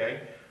earlier,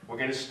 okay? We're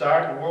going to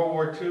start in World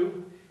War II,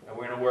 and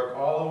we're going to work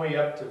all the way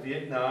up to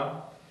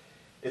Vietnam.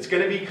 It's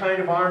going to be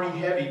kind of Army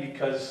heavy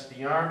because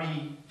the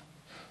Army,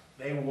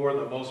 they wore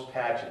the most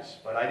patches.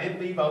 But I didn't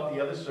leave out the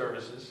other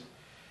services.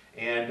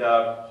 And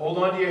hold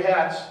on to your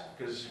hats,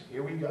 because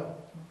here we go.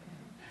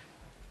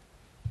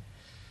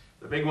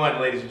 The big one,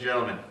 ladies and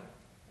gentlemen.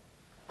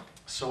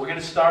 So we're going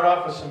to start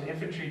off with some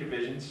infantry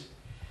divisions.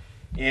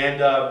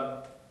 And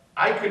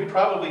I could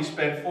probably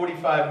spend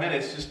 45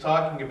 minutes just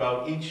talking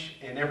about each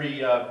and every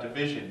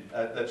division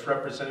that's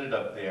represented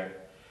up there.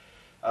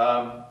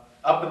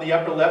 Up in the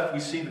upper left, we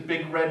see the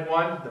big red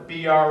one, the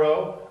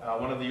BRO,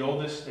 one of the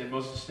oldest and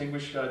most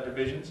distinguished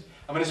divisions.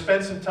 I'm going to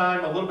spend some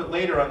time a little bit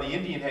later on the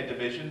Indian Head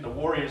Division, the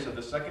Warriors of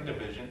the 2nd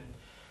Division.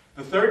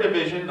 The 3rd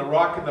Division, the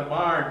Rock of the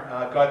Marne,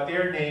 got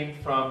their name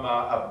from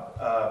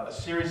a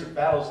series of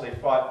battles they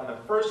fought in the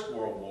First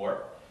World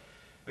War.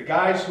 The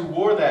guys who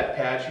wore that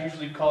patch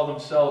usually called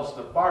themselves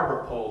the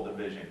Barber Pole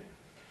Division.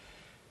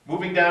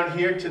 Moving down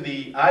here to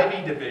the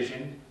Ivy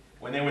Division,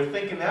 when they were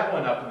thinking that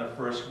one up in the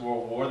First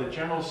World War, the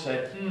general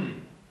said,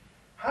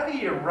 how do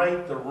you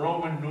write the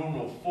Roman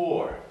numeral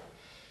 4?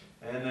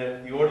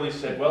 And the orderly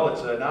said, well,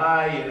 it's an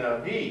I and a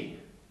V.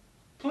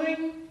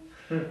 Pling!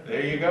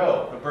 There you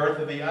go, the birth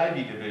of the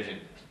Ivy Division.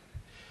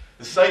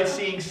 The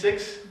Sightseeing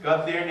 6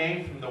 got their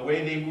name from the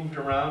way they moved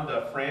around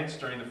France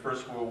during the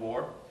First World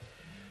War.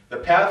 The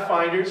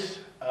Pathfinders,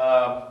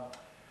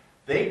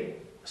 they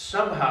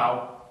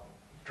somehow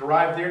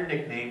derived their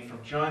nickname from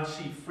John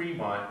C.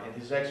 Fremont and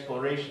his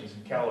explorations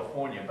in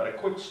California. But a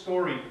quick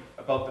story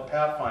about the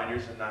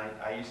Pathfinders, and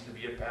I used to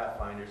be a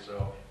Pathfinder,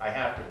 so I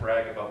have to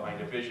brag about my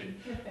division.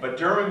 But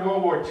during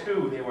World War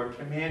II, they were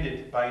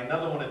commanded by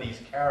another one of these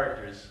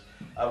characters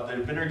of the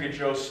Vinegar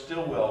Joe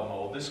Stilwell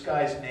mold. This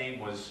guy's name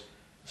was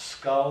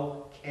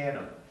Skull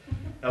Canham.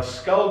 Now,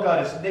 Skull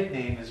got his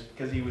nickname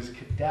because he was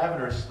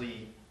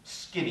cadaverously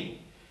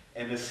skinny,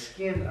 and the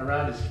skin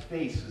around his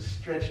face was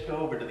stretched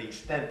over to the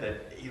extent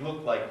that he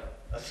looked like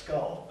a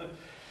skull.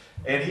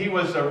 And he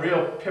was a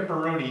real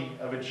pepperoni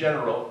of a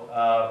general,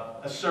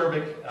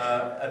 acerbic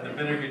at the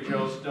Vinegar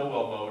Joe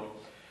Stilwell mode,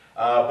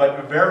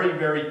 but a very,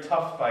 very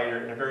tough fighter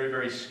and a very,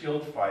 very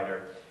skilled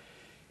fighter.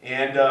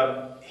 And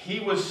he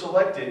was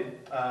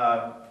selected,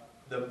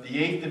 the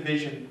 8th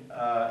Division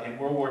in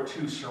World War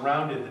II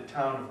surrounded the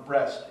town of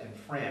Brest in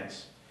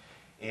France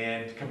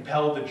and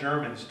compelled the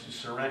Germans to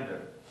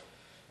surrender.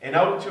 And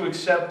out to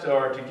accept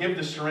or to give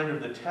the surrender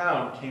of the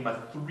town came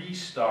a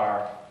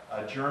 3-star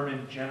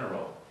German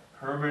general,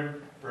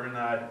 Hermann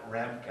Bernhard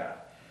Ramke.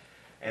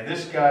 And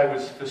this guy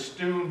was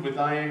festooned with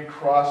iron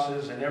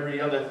crosses and every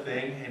other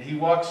thing, and he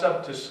walks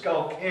up to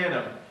Skull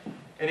Canham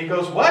and he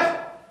goes,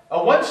 "What? A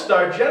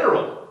 1-star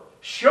general?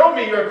 Show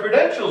me your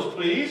credentials,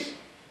 please."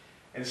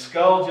 And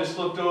Skull just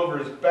looked over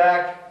his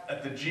back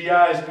at the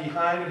GIs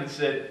behind him and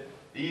said,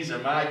 "These are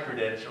my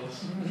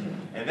credentials."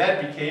 And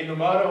that became the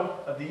motto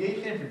of the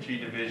 8th Infantry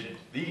Division.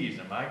 These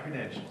are my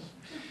credentials.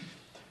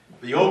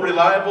 The Old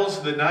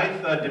Reliables, the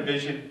 9th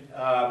Division,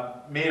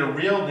 made a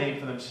real name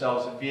for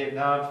themselves in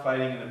Vietnam,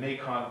 fighting in the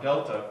Mekong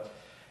Delta.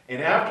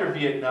 And after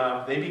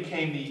Vietnam, they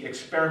became the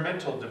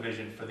Experimental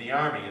Division for the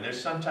Army. And they're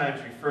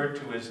sometimes referred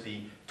to as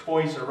the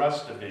Toys R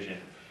Us Division,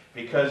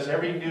 because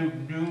every new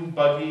Noon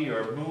buggy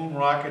or Moon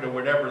rocket or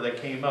whatever that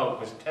came out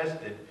was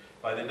tested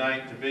by the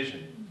 9th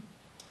Division.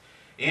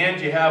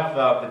 And you have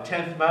the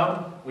 10th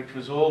Mountain, which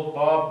was old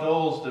Bob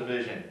Dole's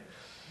division.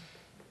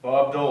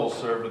 Bob Dole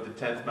served with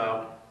the 10th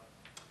Mountain.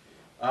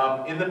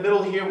 In the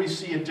middle here we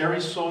see a Derry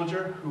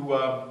soldier who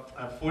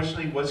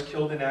unfortunately was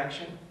killed in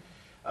action.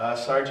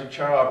 Sergeant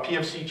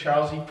PFC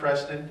Charles E.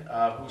 Preston,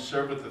 who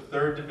served with the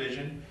 3rd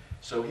Division.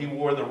 So he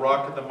wore the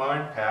Rock of the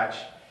Marne patch.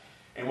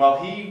 And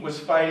while he was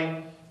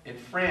fighting in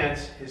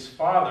France, his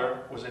father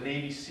was a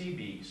Navy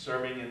Seabee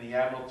serving in the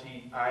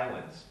Admiralty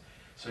Islands.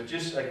 So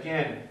just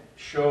again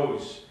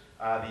shows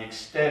the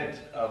extent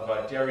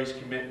of Derry's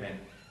commitment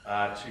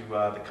to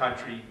the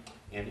country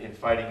in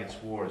fighting its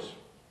wars.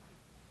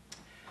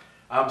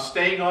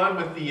 Staying on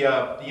with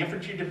the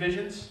infantry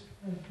divisions,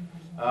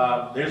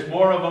 there's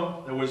more of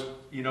them. There was,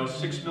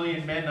 6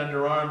 million men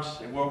under arms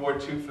in World War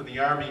II for the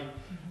Army.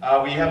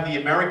 We have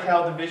the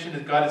Americal Division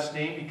that got its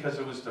name because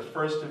it was the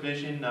first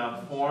division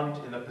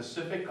formed in the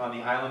Pacific on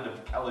the island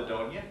of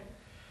Caledonia.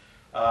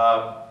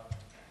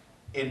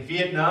 In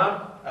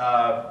Vietnam,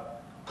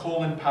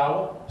 Colin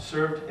Powell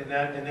served in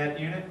that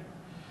unit.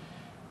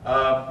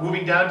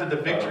 Moving down to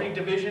the Victory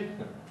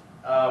Division,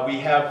 we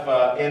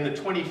have, in the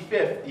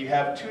 25th, you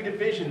have 2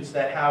 divisions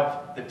that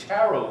have the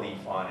taro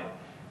leaf on it.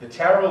 The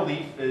taro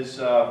leaf is,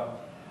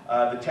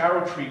 the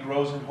taro tree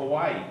grows in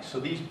Hawaii. So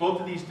both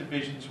of these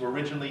divisions were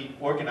originally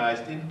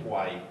organized in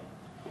Hawaii.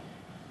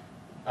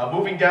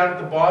 Moving down at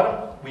the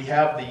bottom, we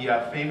have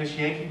the famous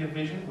Yankee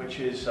Division, which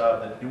is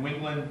the New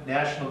England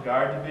National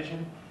Guard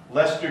Division.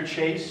 Lester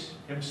Chase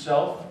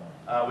himself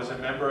was a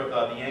member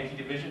of the Yankee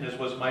Division, as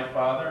was my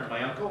father and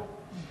my uncle.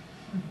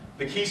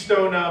 The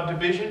Keystone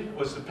Division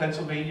was the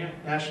Pennsylvania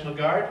National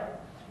Guard.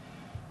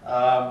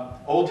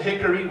 Old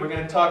Hickory, we're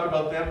going to talk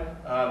about them.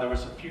 There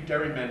was a few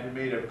Derry men who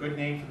made a good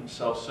name for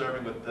themselves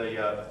serving with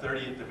the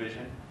 30th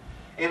Division.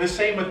 And the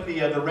same with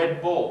the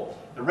Red Bull.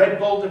 The Red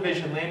Bull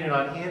Division landed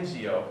on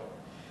Anzio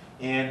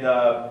and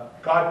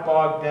got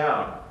bogged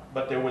down.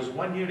 But there was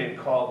one unit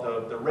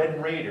called the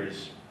Red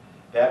Raiders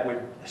that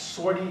would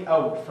sortie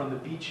out from the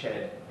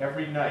beachhead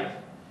every night,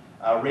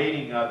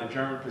 raiding the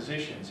German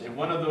positions. And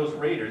one of those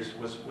raiders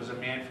was a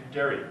man from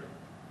Derry.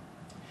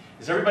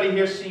 Has everybody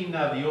here seen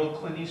the old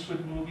Clint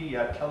Eastwood movie,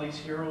 Kelly's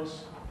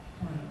Heroes?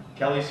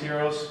 Kelly's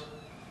Heroes,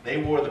 they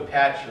wore the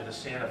patch of the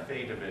Santa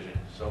Fe Division.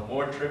 So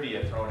more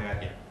trivia thrown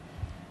at you.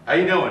 How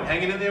you doing?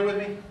 Hanging in there with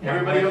me?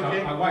 Everybody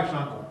okay? My wife's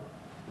uncle.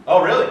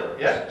 Oh,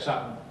 really? Yeah?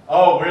 Something.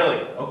 Oh,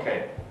 really?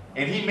 Okay.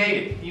 And he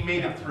made it. He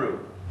made it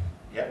through.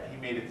 Yep,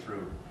 he made it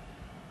through.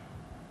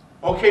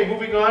 Okay,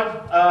 moving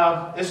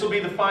on. This will be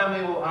the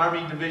final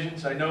Army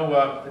divisions. I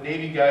know the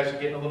Navy guys are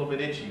getting a little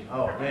bit itchy.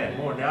 Oh man,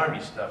 more Army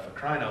stuff, for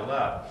crying out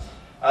loud.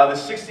 The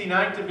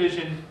 69th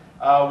Division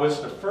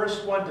was the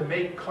first one to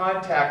make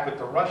contact with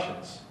the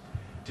Russians,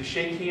 to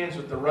shake hands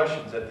with the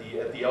Russians at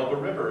the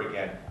Elbe River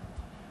again.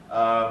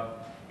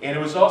 And it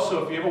was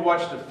also, if you ever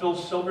watched the Phil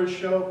Silvers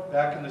show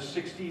back in the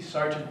 60s,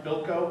 Sergeant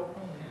Bilko.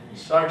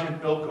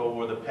 Sergeant Bilko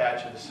wore the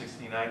patch of the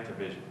 69th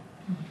Division.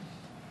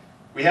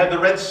 We had the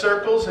red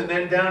circles, and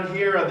then down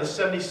here, the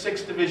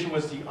 76th Division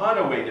was the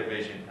Onaway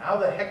Division. How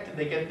the heck did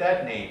they get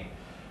that name?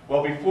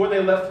 Well, before they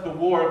left the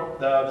war,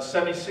 the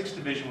 76th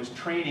Division was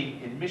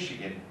training in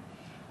Michigan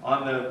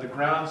on the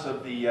grounds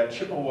of the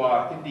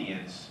Chippewa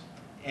Indians.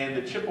 And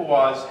the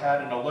Chippewas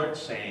had an alert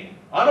saying,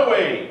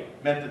 "Onaway,"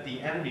 meant that the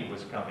enemy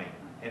was coming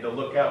and to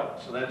look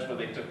out. So that's where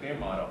they took their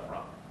motto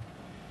from.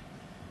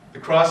 The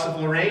Cross of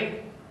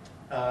Lorraine,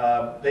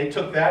 they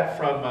took that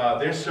from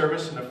their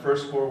service in the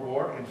First World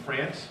War in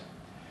France.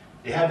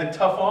 They had the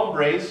Tough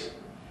Hombres.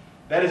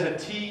 That is a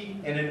T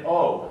and an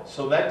O.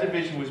 So that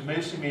division was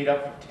mostly made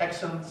up of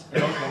Texans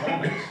and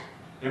Oklahomans.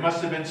 There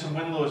must have been some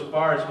windless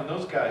bars when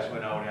those guys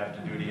went out after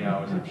duty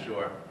hours, I'm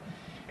sure.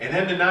 And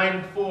then the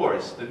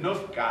 9-4s, the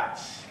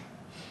Nufgats.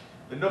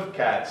 The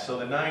Nufgats, so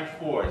the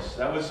 9-4s.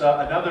 That was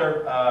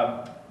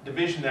another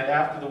division that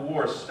after the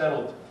war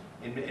settled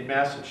in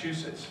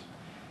Massachusetts.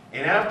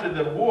 And after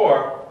the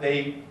war,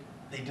 they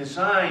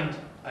designed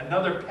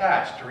another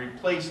patch to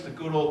replace the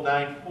good old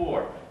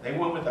 9-4. They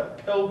went with a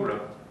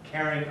pilgrim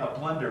carrying a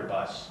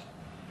blunderbuss.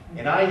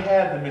 And I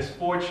had the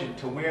misfortune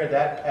to wear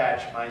that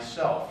patch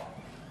myself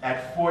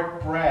at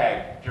Fort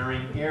Bragg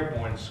during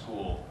airborne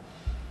school.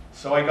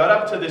 So I got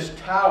up to this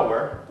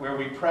tower where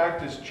we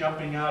practiced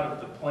jumping out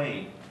of the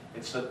plane.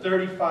 It's a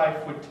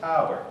 35-foot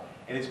tower,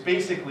 and it's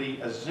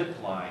basically a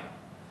zip line.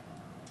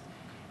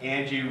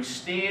 And you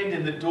stand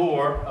in the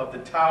door of the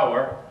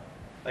tower,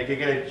 like you're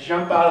going to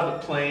jump out of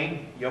the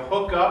plane, you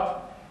hook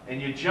up,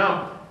 and you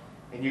jump,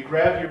 and you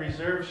grab your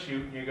reserve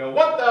chute, and you go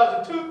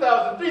 1,000,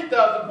 2,000,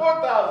 3,000,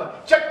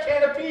 4,000, check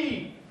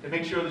canopy, to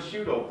make sure the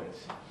chute opens.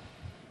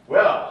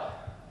 Well,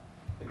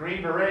 the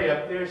Green Beret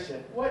up there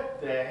said, "What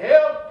the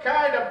hell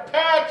kind of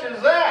patch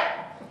is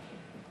that?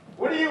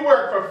 What do you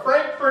work for,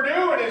 Frank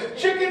Perdue and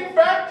his chicken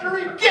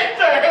factory? Get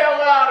the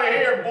hell out of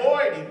here,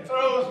 boy!" And he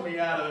throws me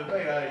out of the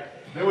thing.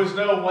 There was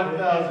no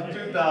 1,000,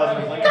 2,000. I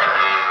was like,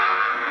 "Ah!"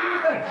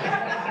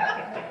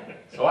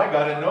 So I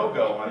got a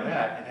no-go on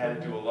that and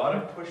had to do a lot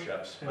of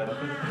push-ups. But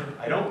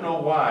I don't know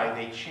why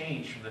they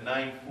changed from the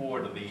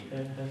 9-4 to the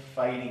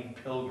Fighting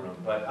Pilgrim.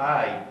 But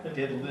I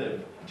did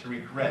live to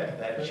regret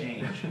that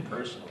change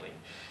personally.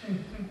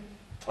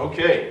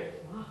 Okay.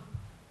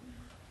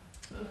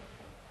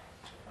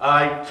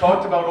 I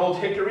talked about Old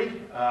Hickory.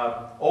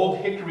 Old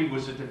Hickory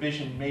was a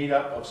division made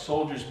up of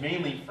soldiers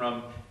mainly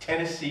from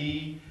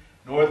Tennessee,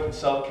 North and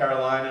South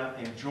Carolina,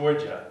 and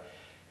Georgia.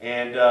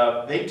 And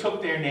they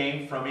took their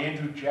name from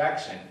Andrew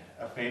Jackson,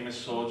 a famous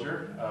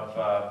soldier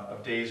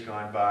of days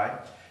gone by.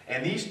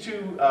 And these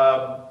two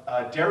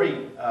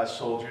Derry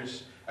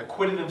soldiers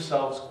acquitted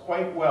themselves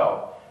quite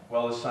well,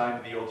 well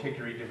assigned to the Old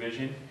Hickory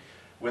Division,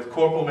 with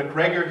Corporal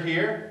McGregor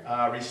here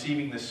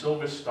receiving the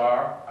Silver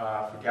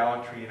Star for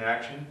gallantry in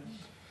action,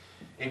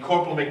 and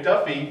Corporal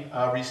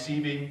McDuffie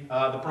receiving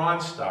the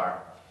Bronze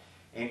Star.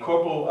 And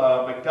Corporal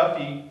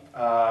McDuffie,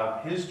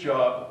 his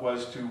job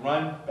was to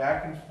run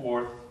back and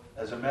forth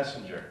as a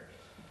messenger.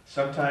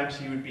 Sometimes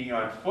he would be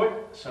on foot,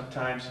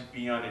 sometimes he'd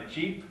be on a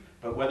jeep,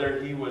 but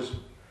whether he was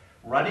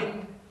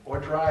running or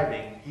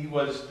driving, he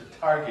was the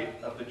target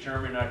of the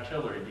German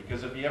artillery,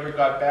 because if he ever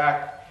got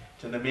back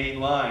to the main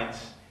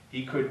lines,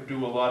 he could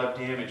do a lot of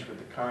damage with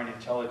the current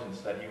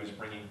intelligence that he was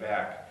bringing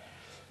back.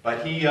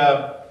 But he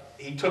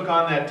took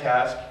on that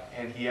task,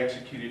 and he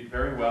executed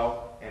very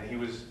well, and he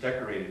was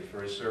decorated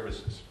for his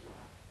services.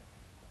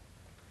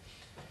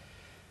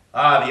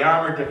 The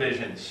armored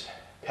divisions,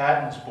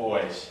 Patton's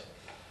boys.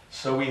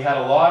 So we had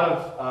a lot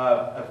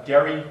of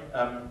Derry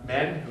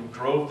men who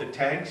drove the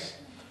tanks,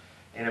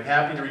 and I'm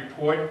happy to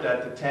report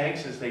that the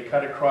tanks, as they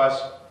cut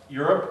across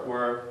Europe,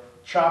 were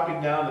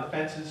chopping down the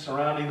fences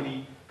surrounding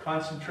the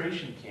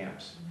concentration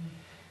camps.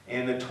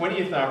 And the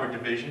 20th Armored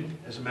Division,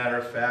 as a matter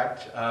of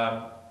fact,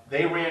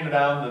 they ran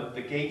down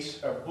the gates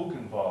of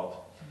Buchenwald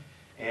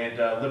and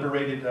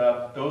liberated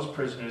those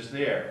prisoners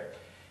there.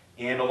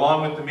 And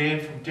along with the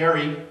man from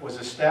Derry was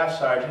a staff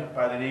sergeant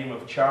by the name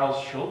of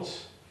Charles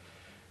Schultz,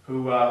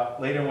 who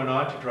later went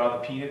on to draw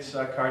the Peanuts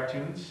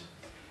cartoons.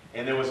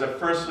 And there was a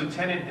first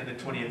lieutenant in the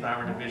 20th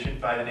Armored Division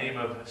by the name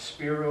of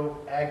Spiro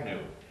Agnew.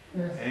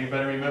 Yes.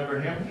 Anybody remember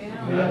him?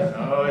 Yeah. Yes.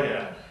 Oh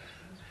yeah.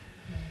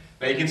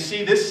 Now you can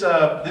see this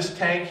this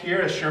tank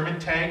here, a Sherman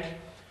tank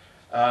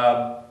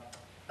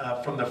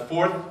from the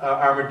 4th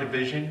Armored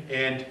Division,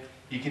 and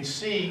you can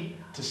see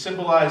to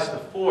symbolize the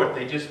 4th,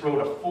 they just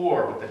wrote a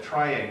 4 with a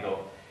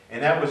triangle,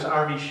 and that was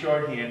Army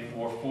shorthand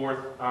for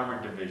 4th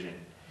Armored Division.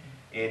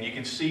 And you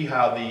can see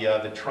how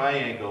the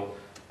triangle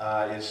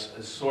is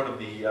sort of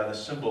the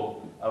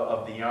symbol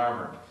of the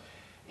armor.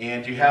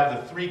 And you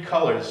have the 3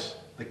 colors,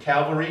 the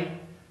cavalry,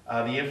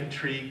 the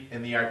infantry,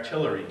 and the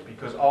artillery,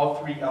 because all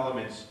 3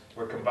 elements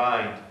were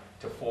combined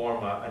to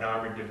form an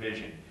armored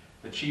division.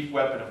 The chief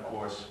weapon, of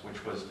course,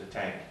 which was the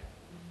tank.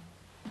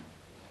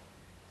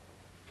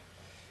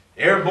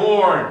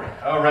 Airborne.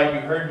 All right, you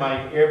heard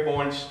my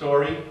airborne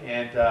story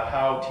and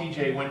how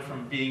TJ went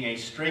from being a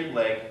straight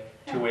leg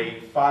to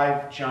a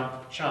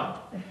 5-jump chump.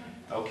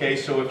 Okay,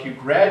 so if you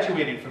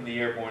graduated from the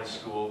airborne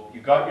school,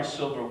 you got your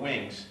silver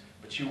wings,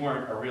 but you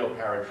weren't a real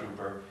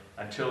paratrooper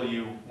until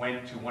you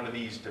went to one of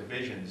these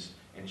divisions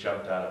and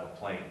jumped out of a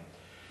plane.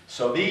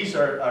 So these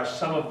are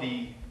some of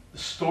the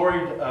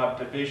storied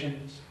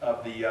divisions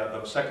of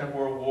the Second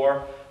World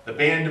War, the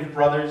Band of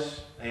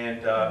Brothers,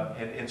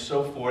 and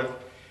so forth.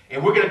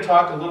 And we're going to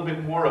talk a little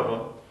bit more of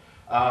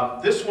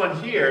them. This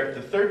one here,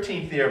 the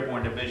 13th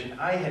Airborne Division,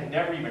 I had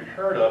never even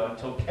heard of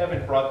until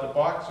Kevin brought the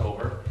box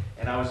over,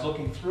 and I was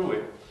looking through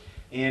it.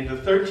 And the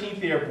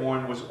 13th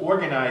Airborne was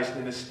organized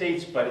in the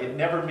States, but it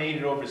never made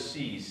it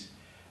overseas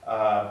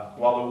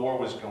while the war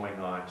was going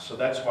on. So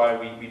that's why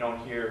we don't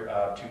hear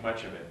too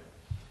much of it.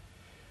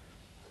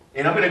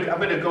 And I'm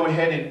going to go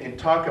ahead and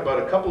talk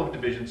about a couple of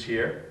divisions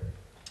here.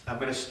 I'm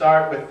going to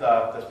start with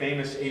the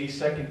famous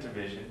 82nd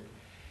Division.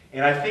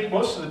 And I think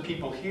most of the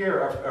people here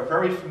are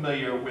very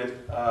familiar with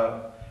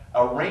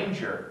a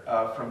ranger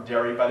from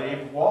Derry by the name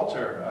of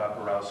Walter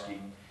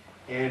Borowski.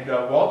 And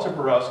Walter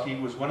Borowski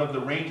was one of the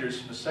rangers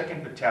from the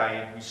 2nd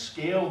Battalion who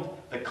scaled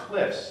the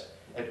cliffs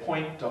at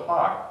Point du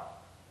Hoc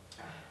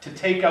to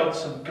take out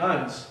some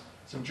guns,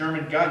 some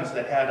German guns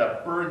that had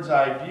a bird's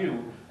eye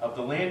view of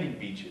the landing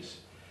beaches.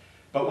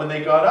 But when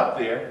they got up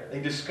there, they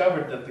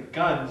discovered that the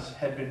guns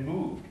had been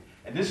moved.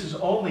 And this is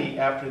only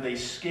after they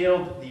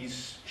scaled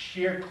these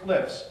sheer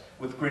cliffs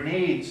with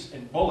grenades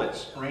and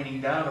bullets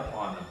raining down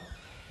upon them.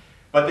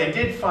 But they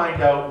did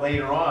find out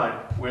later on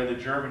where the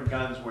German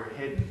guns were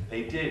hidden.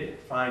 They did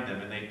find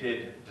them, and they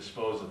did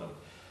dispose of them.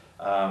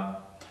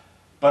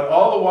 But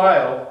all the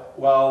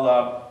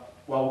while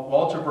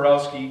Walter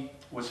Borowski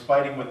was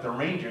fighting with the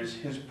Rangers,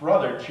 his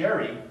brother,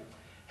 Jerry,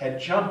 had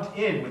jumped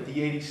in with the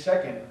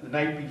 82nd the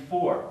night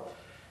before.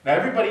 Now,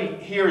 everybody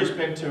here has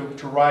been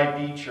to Rye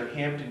Beach or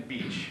Hampton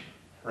Beach,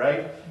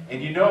 right?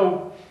 And you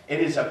know it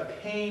is a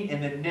pain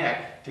in the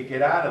neck to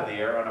get out of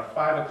there on a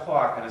 5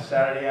 o'clock on a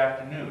Saturday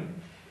afternoon.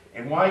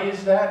 And why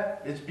is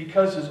that? It's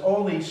because there's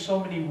only so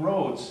many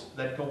roads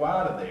that go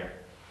out of there.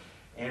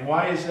 And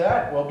why is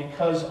that? Well,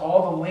 because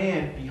all the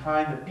land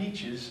behind the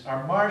beaches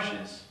are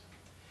marshes.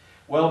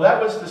 Well,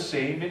 that was the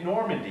same in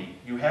Normandy.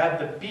 You had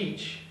the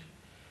beach,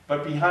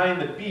 but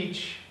behind the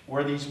beach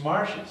were these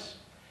marshes.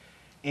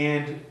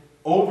 And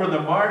over the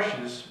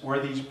marshes were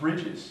these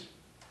bridges.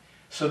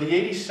 So the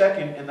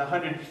 82nd and the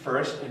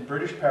 101st and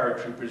British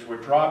paratroopers were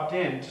dropped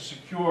in to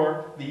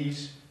secure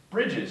these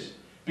bridges,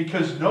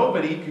 because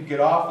nobody could get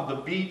off of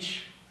the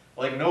beach,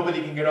 like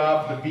nobody can get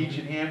off the beach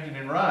in Hampton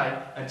and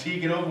Rye until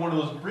you get over one of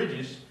those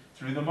bridges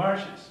through the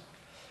marshes.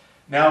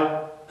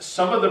 Now,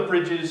 some of the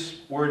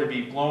bridges were to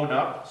be blown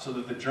up so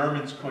that the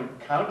Germans couldn't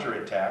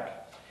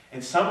counterattack,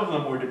 and some of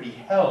them were to be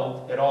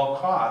held at all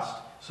cost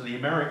so the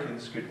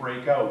Americans could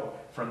break out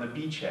from the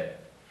beachhead.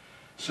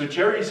 So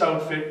Jerry's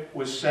outfit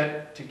was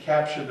sent to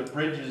capture the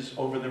bridges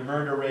over the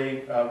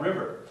Murderay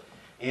River.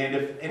 And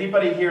if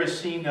anybody here has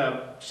seen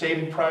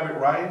Saving Private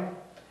Ryan,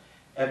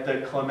 at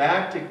the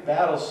climactic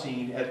battle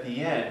scene at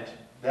the end,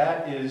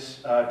 that is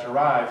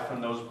derived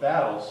from those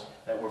battles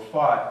that were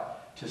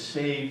fought to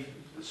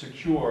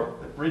secure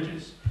the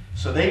bridges.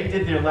 So they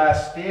did their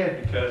last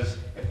stand, because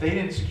if they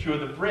didn't secure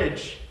the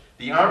bridge,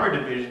 the armor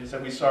divisions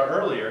that we saw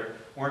earlier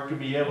weren't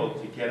going to be able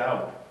to get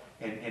out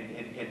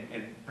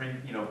and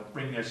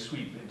bring their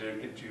sweep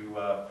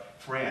into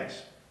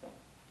France.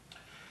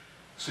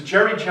 So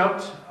Jerry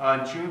jumped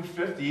on June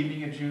 5th, the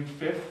evening of June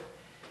 5th,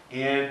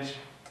 and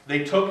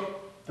they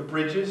took the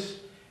bridges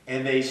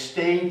and they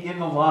stayed in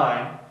the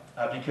line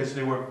because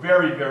they were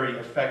very, very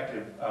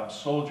effective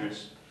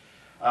soldiers.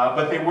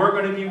 But they were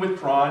going to be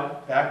withdrawn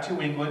back to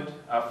England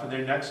for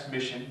their next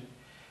mission.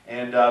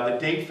 And the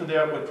date for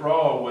their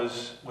withdrawal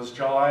was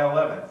July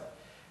 11th.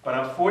 But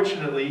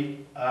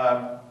unfortunately,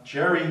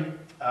 Jerry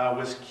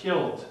was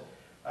killed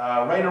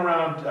right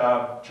around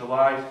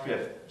July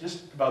 5th,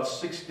 just about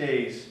 6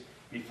 days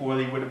before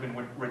they would have been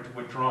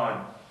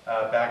withdrawn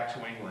back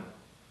to England.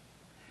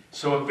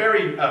 So a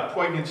very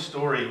poignant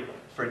story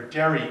for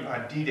Derry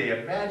on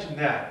D-Day. Imagine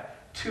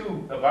that,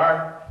 two of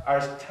our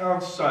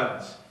town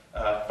sons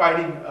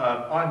fighting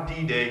on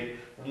D-Day,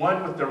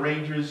 one with the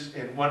Rangers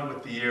and one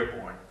with the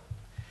Airborne.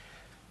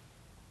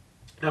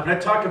 Now I'm going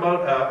to talk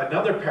about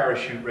another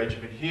parachute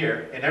regiment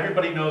here, and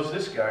everybody knows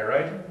this guy,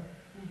 right?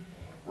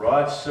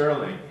 Rod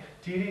Serling.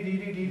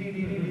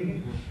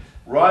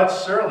 Rod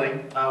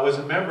Serling was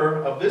a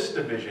member of this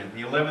division,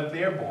 the 11th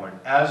Airborne,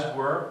 as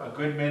were a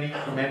good many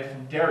men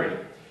from Derry.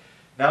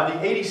 Now the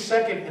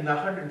 82nd and the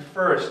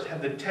 101st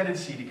had the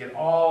tendency to get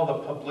all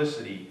the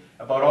publicity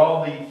about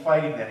all the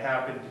fighting that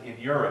happened in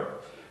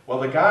Europe. Well,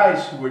 the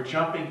guys who were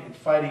jumping and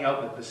fighting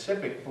out in the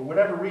Pacific, for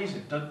whatever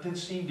reason, didn't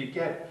seem to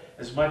get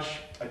as much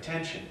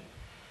attention.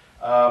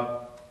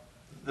 The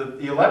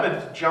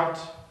 11th jumped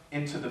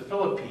into the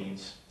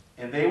Philippines,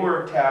 and they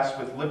were tasked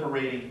with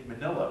liberating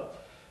Manila.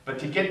 But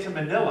to get to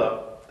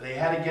Manila, they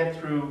had to get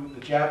through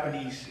the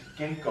Japanese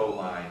Genko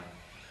line.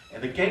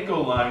 And the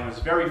Genko line was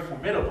very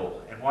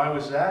formidable. And why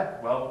was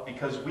that? Well,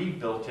 because we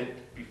built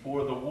it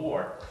before the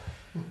war.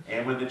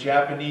 And when the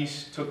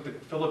Japanese took the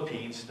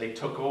Philippines, they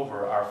took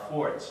over our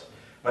forts.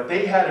 But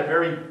they had a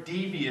very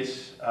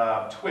devious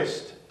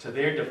twist to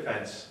their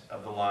defense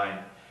of the line.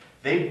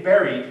 They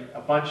buried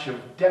a bunch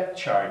of depth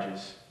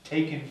charges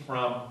taken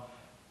from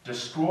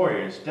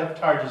destroyers. Depth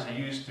charges are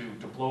used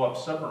to blow up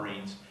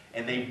submarines,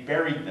 and they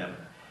buried them.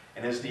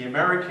 And as the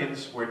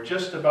Americans were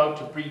just about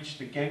to breach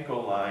the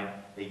Genko line,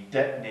 they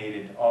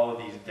detonated all of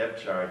these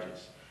depth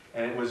charges.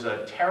 And it was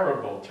a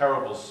terrible,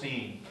 terrible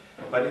scene.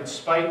 But in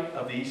spite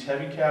of these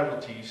heavy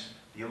casualties,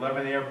 the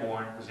 11th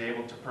Airborne was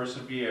able to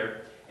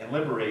persevere and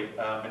liberate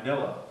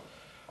Manila.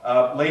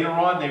 Later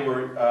on, they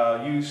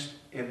were used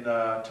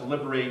to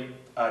liberate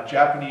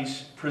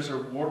Japanese prisoner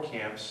of war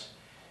camps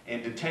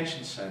and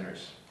detention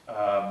centers.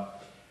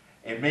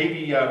 And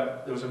maybe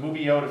there was a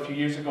movie out a few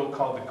years ago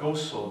called The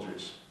Ghost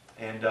Soldiers.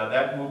 And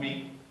that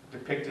movie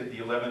depicted the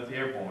 11th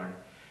Airborne.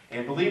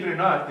 And believe it or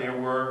not, there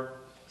were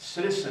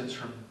citizens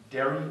from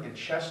Derry and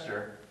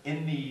Chester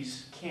in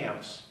these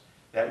camps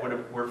that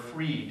were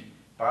freed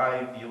by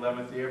the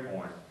 11th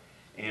Airborne.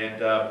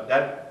 And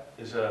that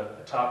is a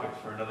topic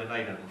for another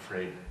night, I'm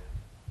afraid.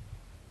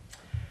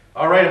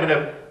 All right, I'm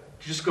going to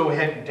just go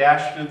ahead and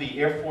dash through the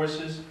Air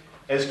Forces.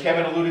 As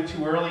Kevin alluded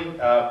to early,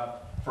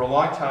 for a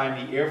long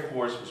time the Air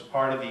Force was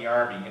part of the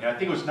Army. And I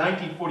think it was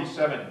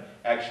 1947,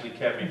 actually,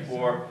 Kevin,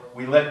 before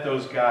we let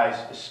those guys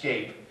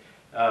escape,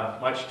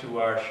 much to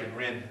our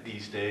chagrin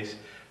these days.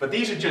 But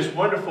these are just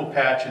wonderful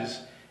patches,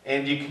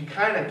 and you can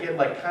kind of get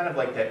kind of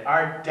like that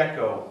Art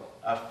Deco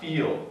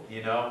feel,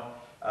 you know?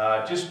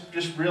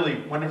 Just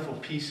really wonderful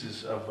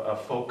pieces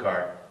of folk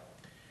art.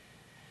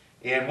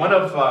 And one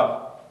of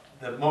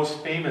the most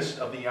famous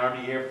of the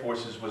Army Air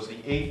Forces was the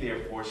 8th Air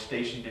Force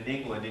stationed in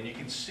England. And you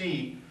can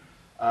see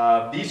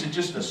these are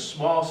just a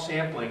small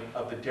sampling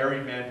of the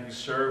Derry men who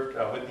served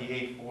with the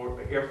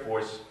 8th Air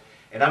Force.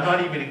 And I'm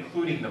not even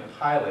including the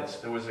pilots.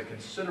 There was a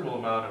considerable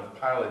amount of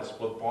pilots,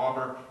 both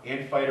bomber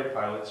and fighter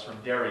pilots from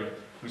Derry,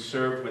 who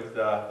served with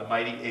the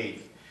mighty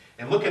 8th.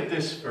 And look at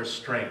this for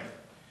strength.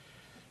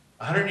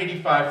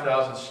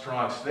 185,000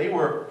 strong. So they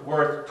were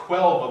worth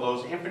 12 of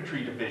those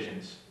infantry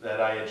divisions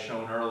that I had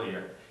shown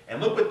earlier.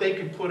 And look what they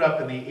could put up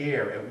in the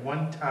air at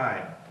one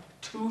time.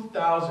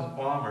 2,000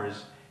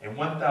 bombers and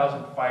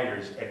 1,000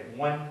 fighters at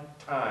one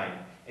time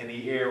in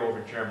the air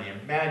over Germany.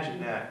 Imagine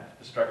that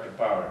destructive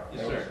power.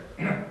 Yes, sir.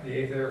 The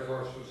 8th Air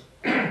Force was,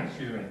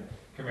 excuse me,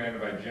 commanded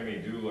by Jimmy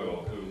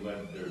Doolittle, who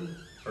led the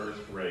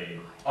first raid.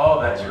 Oh,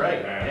 that's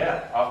right.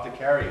 Yeah, off the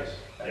carriers.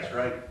 That's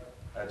right.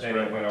 That's then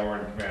right. he went over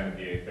and commanded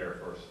the 8th Air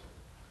Force.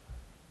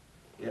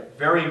 Yeah,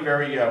 very,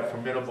 very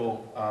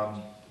formidable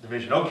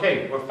division.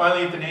 Okay, we're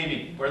finally at the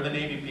Navy. We're the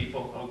Navy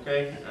people,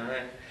 okay? All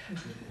right.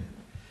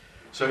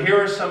 So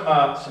here are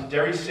some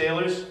Derry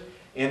sailors,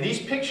 and these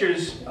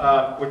pictures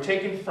were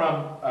taken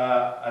from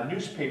a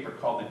newspaper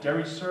called the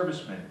Derry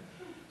Serviceman.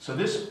 So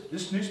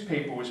this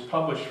newspaper was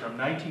published from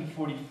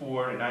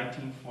 1944 to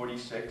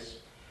 1946.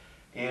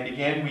 And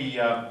again,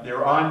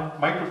 they're on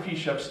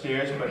microfiche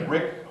upstairs, but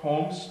Rick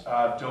Holmes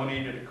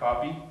donated a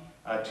copy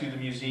to the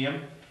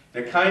museum.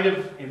 They're kind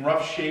of in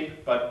rough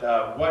shape, but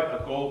what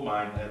a gold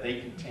mine they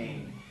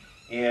contain.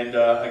 And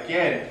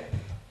again,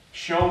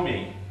 show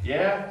me.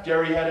 Yeah,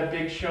 Derry had a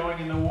big showing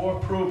in the war,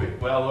 prove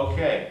it. Well,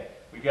 okay.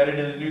 We got it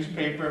in the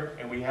newspaper,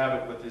 and we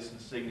have it with this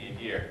insignia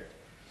here.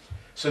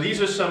 So these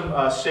are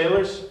some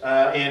sailors,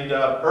 and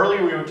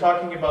earlier we were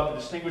talking about the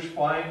Distinguished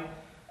Flying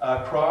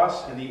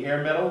Cross and the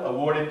Air Medal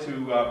awarded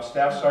to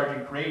Staff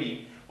Sergeant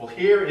Grady. Well,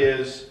 here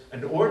is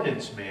an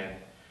ordnance man,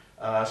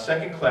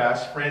 second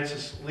class,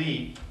 Francis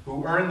Lee,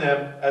 who earned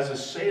them as a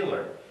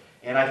sailor.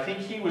 And I think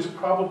he was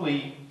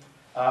probably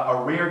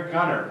a rear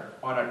gunner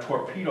on a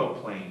torpedo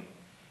plane.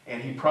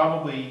 And he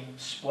probably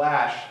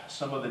splashed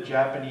some of the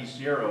Japanese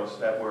Zeros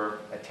that were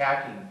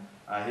attacking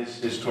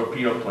his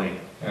torpedo plane.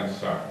 And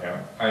so,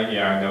 yeah,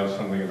 I know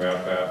something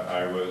about that.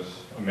 I was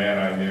a man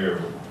I knew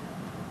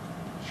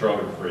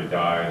shortly before he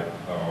died,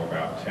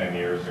 about 10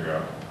 years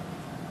ago.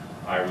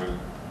 I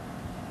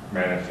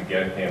managed to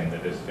get him the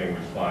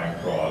Distinguished Flying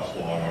Cross,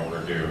 long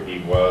overdue. He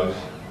was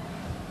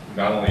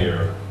not only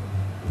a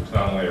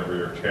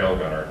rear tail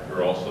gunner, he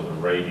was also the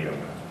radio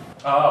man.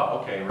 Oh,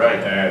 okay, right.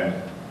 And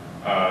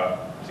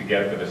to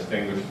get the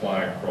Distinguished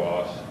Flying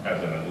Cross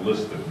as an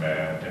enlisted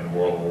man in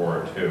World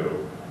War II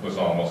was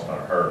almost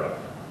unheard of.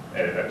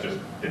 And that just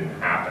didn't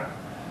happen.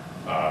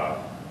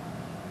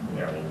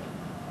 You know,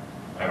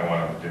 I don't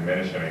want to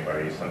diminish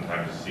anybody.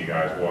 Sometimes you see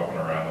guys walking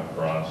around with the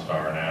Bronze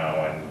Star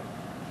now, and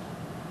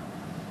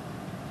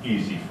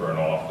easy for an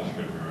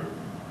officer to,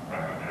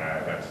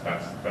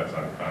 that's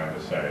unkind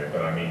to say,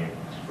 but I mean,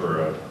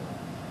 for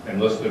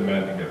enlisted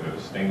men to get the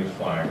Distinguished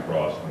Flying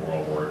Cross in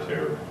World War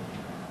II,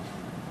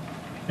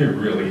 you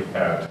really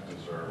had to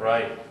deserve it.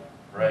 Right,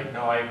 right.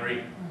 No, I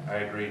agree. I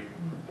agree.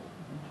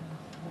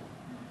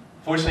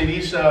 Fortunately,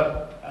 these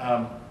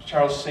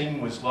Charles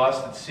Singh was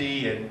lost at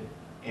sea,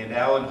 and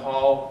Alan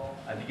Hall,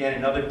 and again,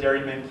 another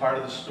Derryman, part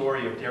of the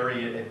story of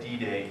Derry at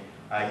D-Day.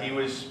 He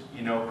was,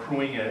 you know,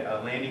 crewing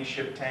a landing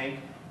ship tank,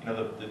 you know,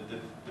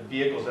 the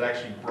vehicles that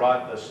actually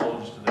brought the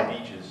soldiers to the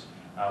beaches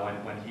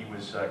when he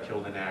was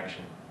killed in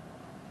action.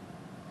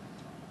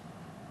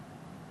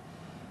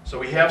 So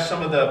we have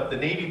some of the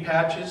Navy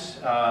patches,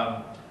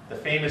 the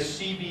famous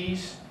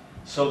CBs.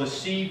 So the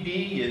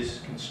CB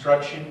is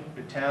Construction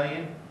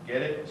Battalion,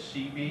 get it?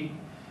 CB.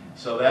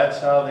 So that's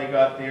how they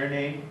got their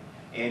name.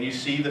 And you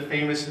see the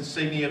famous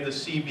insignia of the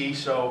CB.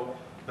 So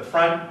the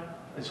front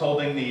is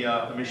holding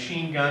the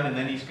machine gun, and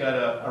then he's got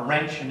a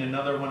wrench in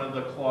another one of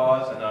the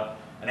claws,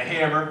 and a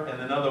hammer in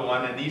another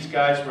one. And these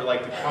guys were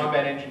like the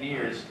combat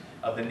engineers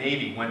of the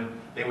Navy. When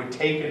they would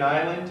take an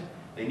island,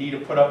 they need to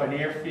put up an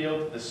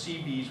airfield, the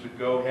CBs would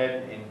go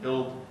ahead and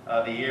build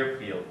the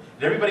airfield.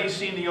 Has everybody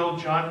seen the old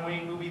John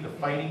Wayne movie, The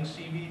Fighting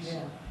CBs?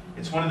 Yeah.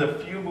 It's one of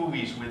the few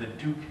movies where the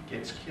Duke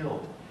gets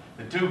killed.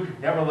 The Duke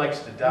never likes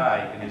to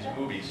die in his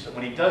movies. So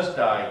when he does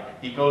die,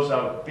 he goes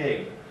out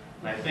big.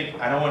 And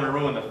I don't want to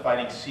ruin The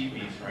Fighting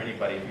CBs for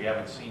anybody if you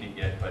haven't seen it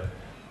yet, but,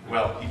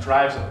 well, he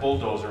drives a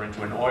bulldozer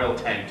into an oil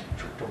tank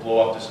to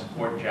blow up this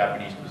important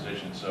Japanese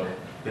position. So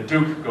the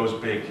Duke goes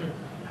big.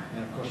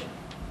 And of course,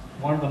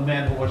 one of the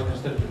men who was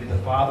considered to be the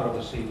father of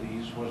the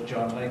CBs was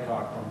John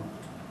Laycock from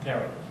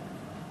Derry.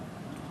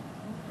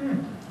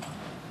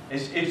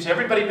 Has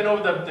everybody been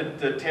over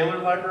the Taylor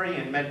Library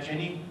and met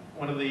Ginny,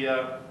 one of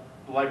the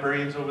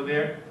librarians over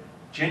there?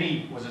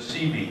 Ginny was a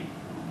CB.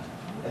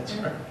 That's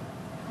right.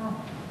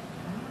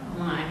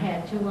 Well, I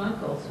had two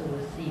uncles who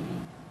were CB.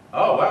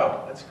 Oh,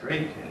 wow, that's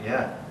great,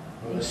 yeah.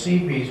 Well, the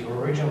CBs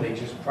were originally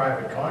just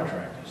private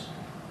contractors.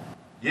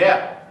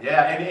 Yeah,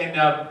 yeah,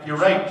 and you're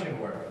right. Construction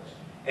workers.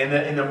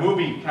 And the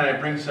movie kind of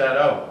brings that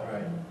out.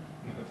 Right.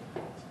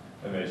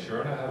 And they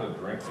sure know how to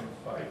drink and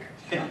fight.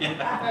 Yeah.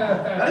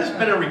 That has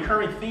been a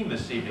recurring theme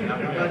this evening.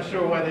 I'm not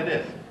sure why that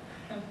is.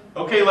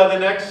 Okay,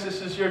 Leathernecks,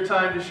 this is your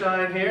time to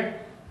shine here.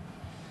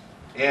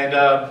 And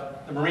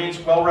the Marines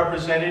well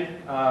represented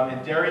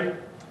in Derry.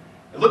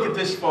 And look at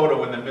this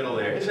photo in the middle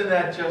there. Isn't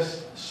that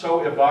just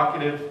so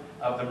evocative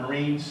of the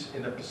Marines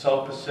in the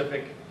South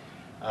Pacific?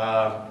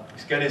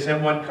 He's got his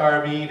M1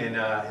 carbine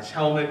and his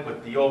helmet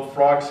with the old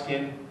frog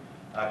skin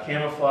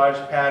camouflage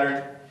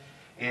pattern.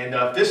 And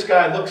if this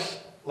guy looks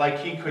like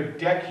he could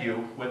deck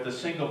you with a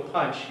single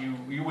punch,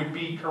 you would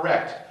be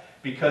correct,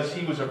 because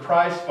he was a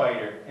prize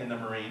fighter in the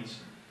Marines,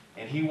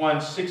 and he won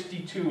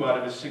 62 out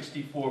of his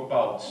 64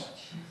 bouts,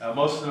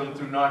 most of them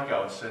through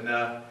knockouts. And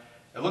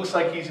it looks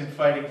like he's in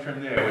fighting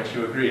trim there, would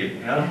you agree?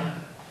 Yeah?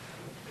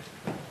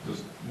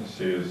 This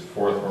is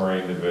 4th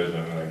Marine Division,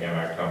 and again,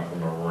 I come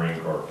from a Marine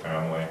Corps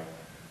family.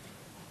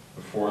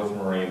 The 4th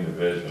Marine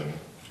Division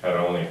had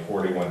only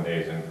 41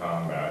 days in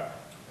combat,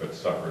 but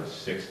suffered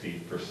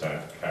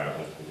 60%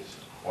 casualties.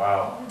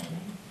 Wow.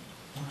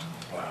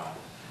 Wow.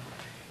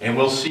 And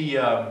we'll see,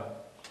 and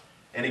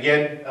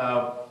again,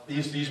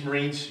 these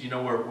Marines,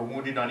 were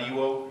wounded on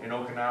Iwo in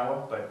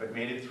Okinawa, but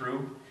made it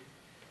through.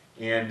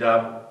 And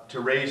to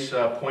raise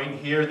a point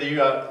here, these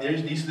are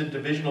the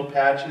divisional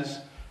patches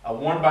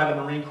worn by the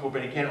Marine Corps,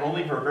 but again,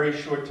 only for a very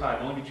short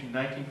time, only between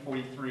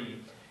 1943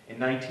 and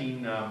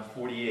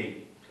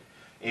 1948.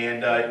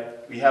 And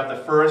we have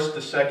the 1st,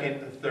 the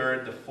 2nd, the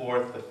 3rd, the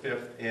 4th, the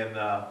 5th, and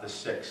the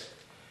 6th.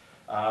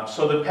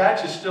 So the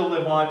patches still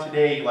live on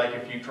today, like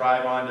if you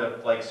drive on to,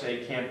 like,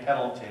 say, Camp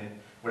Pendleton,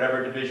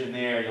 whatever division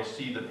there, you'll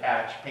see the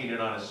patch painted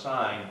on a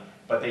sign,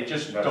 but they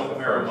just That's don't the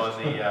wear them first.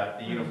 on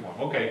the uniform.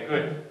 Okay,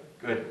 good,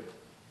 good.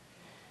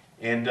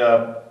 And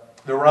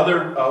there were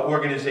other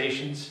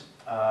organizations,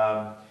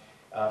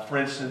 for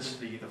instance,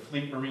 the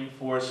Fleet Marine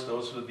Force,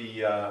 those were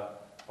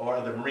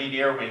or the Marine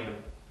Air Wing,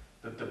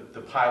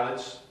 the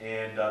pilots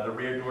and the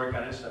rear door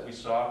gunners that we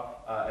saw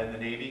in the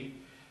Navy,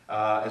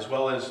 as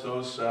well as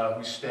those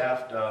who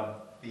staffed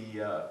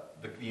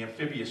the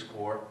Amphibious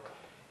Corps.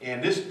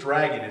 And this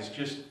dragon is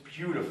just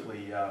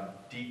beautifully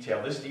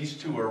detailed. These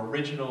two are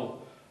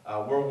original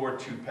World War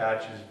II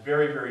patches,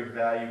 very, very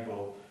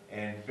valuable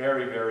and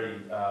very,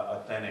 very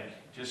authentic.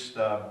 Just,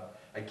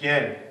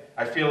 again,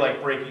 I feel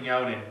like breaking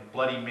out in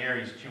Bloody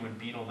Marys chewing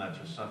beetle nuts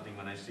or something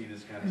when I see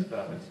this kind of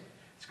stuff.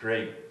 It's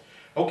great.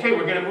 Okay,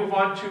 we're going to move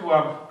on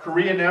to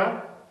Korea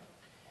now.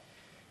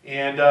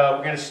 And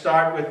we're going to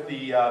start with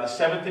the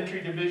 7th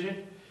Infantry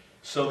Division.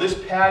 So this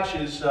patch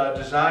is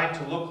designed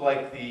to look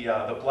like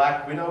the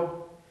Black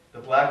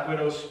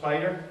Widow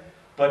spider,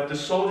 but the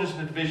soldiers in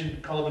the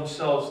division call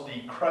themselves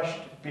the Crushed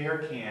Bear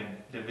Can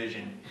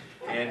Division.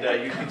 And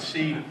you can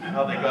see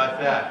how they got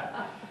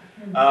that.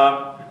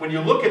 When you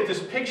look at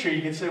this picture,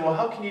 you can say, well,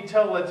 how can you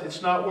tell that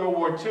it's not World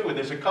War II? And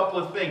there's a couple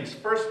of things.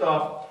 First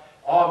off,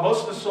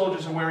 most of the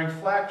soldiers are wearing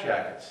flak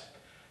jackets.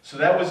 So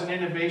that was an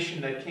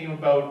innovation that came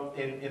about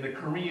in the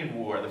Korean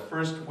War, the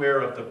first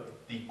wear of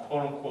the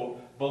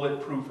quote-unquote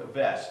bulletproof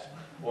vest,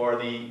 or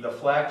the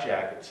flak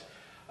jackets.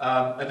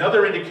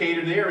 Another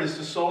indicator there is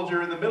the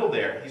soldier in the middle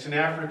there. He's an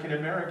African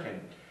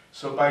American.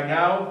 So by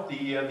now,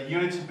 the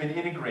units have been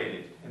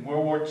integrated. In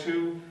World War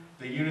II,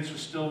 the units were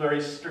still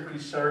very strictly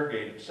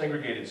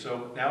segregated.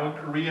 So now in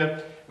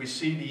Korea, we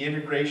see the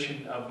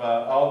integration of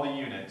all the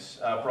units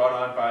brought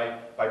on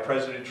by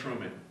President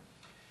Truman.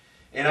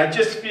 And I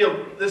just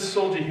feel this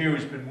soldier here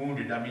who's been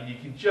wounded, I mean, you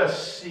can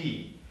just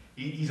see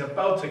he's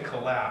about to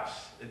collapse.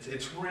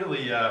 It's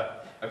really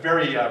a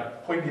very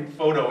poignant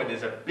photo, and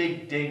there's a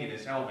big ding in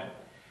his helmet.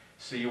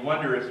 So you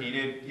wonder if he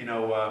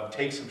did,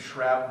 take some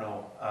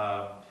shrapnel.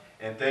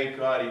 And thank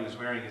God he was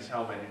wearing his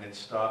helmet and it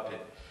stopped it.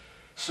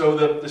 So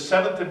the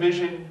 7th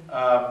Division,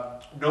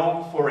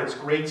 known for its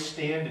great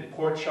stand at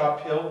Port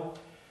Chop Hill,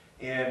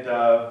 and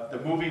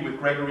the movie with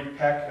Gregory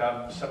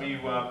Peck, some of you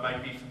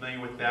might be familiar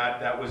with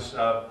that. That was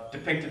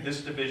depicted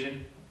this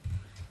division.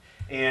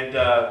 And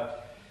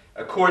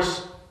of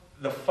course,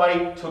 the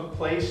fight took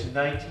place in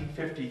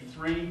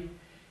 1953,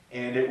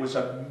 and it was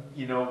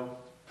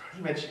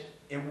pretty much,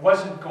 it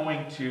wasn't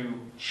going to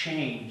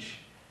change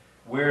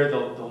where the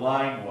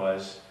line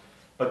was.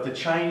 But the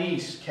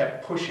Chinese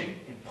kept pushing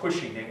and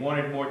pushing. They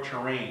wanted more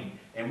terrain.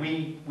 And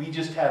we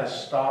just had to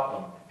stop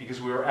them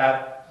because we were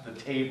at the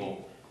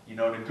table,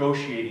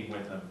 negotiating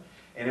with them.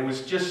 And it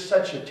was just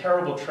such a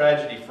terrible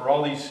tragedy for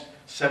all these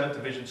 7th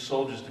Division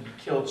soldiers to be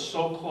killed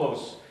so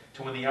close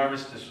to when the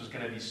armistice was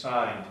going to be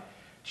signed,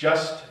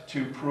 just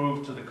to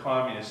prove to the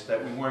communists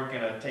that we weren't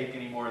going to take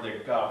any more of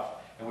their guff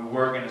and we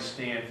were going to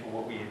stand for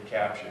what we had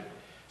captured.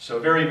 So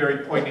very,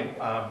 very poignant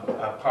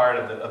part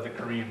of the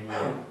Korean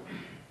War.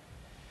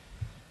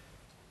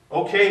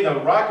 Okay, the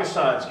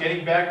Rakkasans,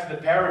 getting back to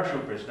the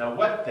paratroopers. Now,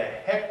 what the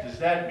heck does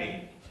that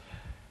mean?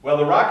 Well,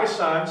 the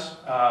Rakkasans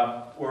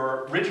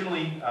were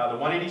originally the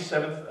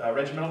 187th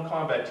Regimental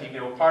Combat Team. They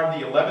were part of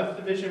the 11th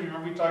Division.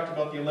 Remember we talked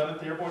about the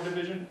 11th Airborne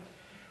Division?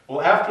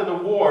 Well, after the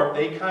war,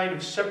 they kind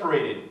of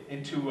separated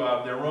into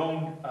their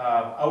own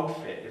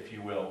outfit, if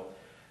you will,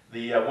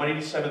 the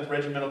 187th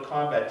Regimental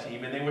Combat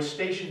Team, and they were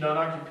stationed on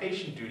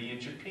occupation duty in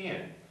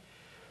Japan.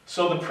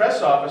 So the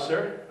press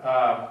officer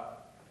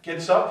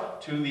gets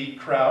up to the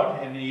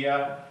crowd and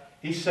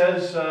he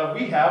says,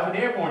 we have an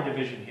airborne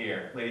division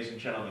here, ladies and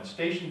gentlemen,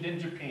 stationed in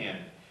Japan.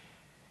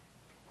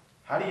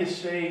 How do you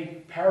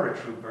say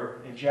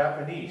paratrooper in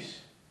Japanese?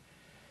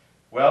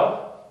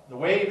 Well, the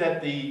way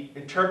that the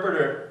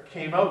interpreter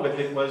came out with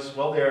it was,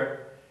 well,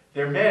 they're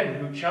men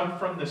who jump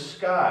from the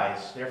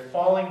skies. They're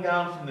falling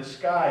down from the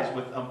skies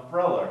with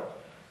umbrella.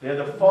 They're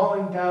the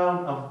falling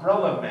down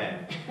umbrella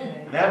men.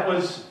 And that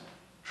was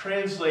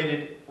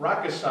translated,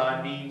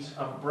 Rakkasan means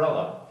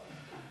umbrella.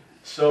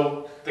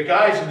 So the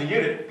guys in the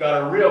unit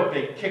got a real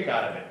big kick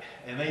out of it.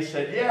 And they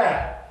said,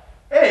 yeah,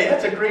 hey,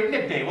 that's a great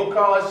nickname. We'll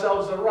call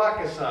ourselves the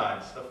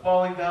Rakkasans, the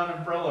falling down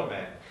umbrella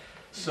men.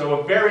 So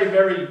a very,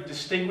 very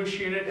distinguished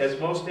unit, as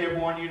most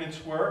airborne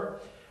units were,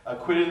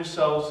 acquitted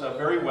themselves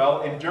very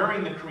well. And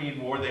during the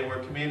Korean War, they were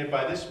commanded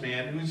by this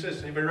man. Who's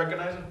this? Anybody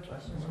recognize him?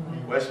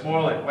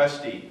 Westmoreland,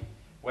 Westy.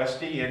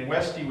 And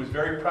Westy was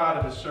very proud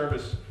of his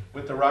service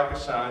with the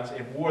Rakkasans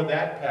and wore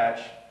that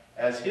patch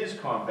as his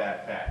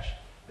combat patch,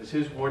 as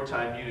his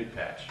wartime unit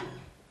patch.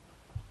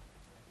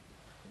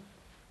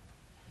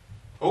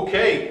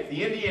 Okay,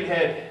 the Indian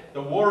head,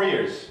 the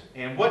warriors,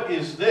 and what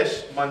is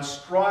this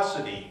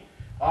monstrosity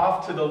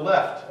off to the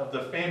left of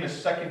the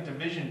famous 2nd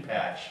Division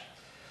patch?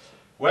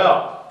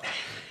 Well,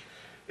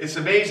 it's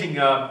amazing.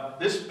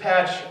 This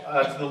patch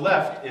to the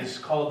left is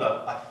called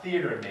a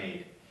theater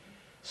made.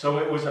 So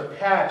it was a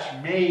patch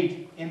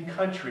made in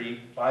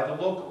country by the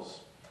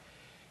locals.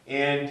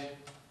 And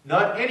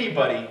not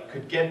anybody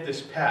could get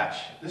this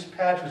patch. This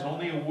patch was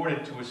only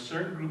awarded to a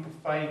certain group of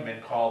fighting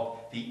men called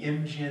the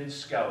Imjin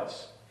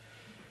Scouts.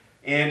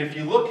 And if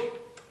you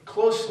look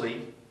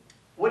closely,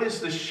 what is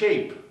the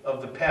shape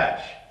of the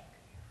patch?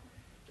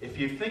 If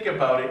you think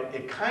about it,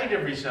 it kind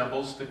of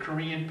resembles the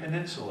Korean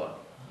Peninsula.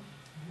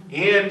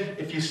 And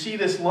if you see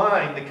this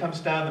line that comes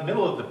down the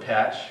middle of the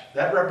patch,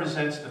 that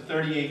represents the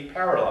 38th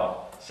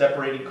parallel,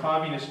 separating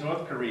communist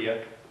North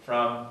Korea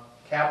from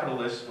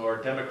capitalist or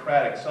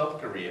democratic South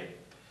Korea.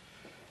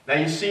 Now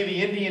you see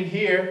the Indian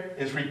here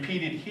is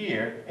repeated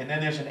here, and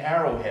then there's an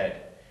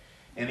arrowhead.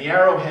 And the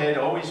arrowhead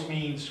always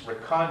means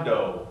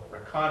recondo,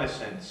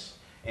 reconnaissance,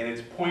 and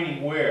it's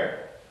pointing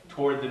where?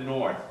 Toward the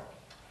north.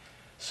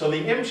 So the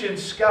Imjin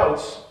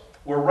Scouts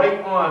were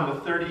right on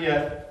the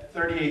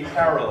 38th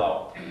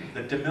parallel,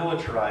 the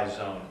demilitarized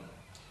zone.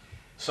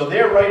 So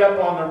they're right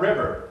up on the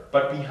river,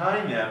 but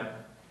behind them,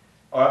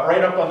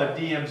 right up on the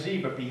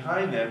DMZ, but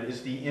behind them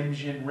is the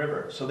Imjin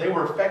River. So they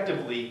were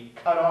effectively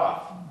cut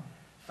off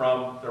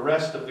from the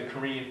rest of the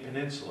Korean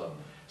Peninsula.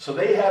 So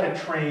they had to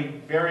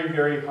train very,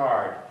 very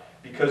hard,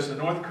 because the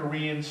North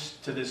Koreans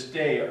to this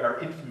day are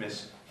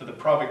infamous for the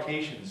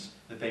provocations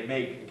that they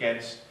make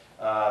against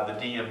the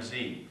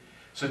DMZ.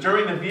 So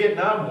during the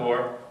Vietnam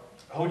War,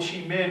 Ho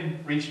Chi Minh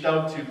reached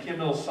out to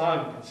Kim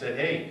Il-sung and said,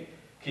 hey,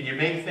 can you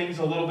make things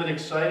a little bit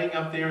exciting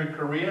up there in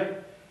Korea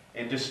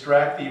and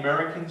distract the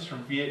Americans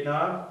from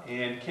Vietnam?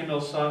 And Kim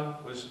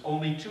Il-sung was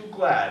only too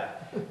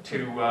glad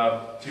to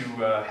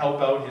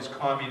help out his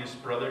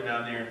communist brother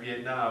down there in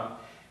Vietnam.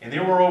 And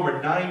there were over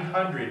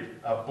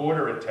 900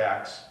 border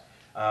attacks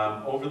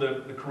over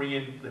the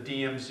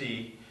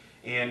DMZ,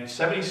 and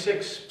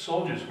 76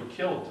 soldiers were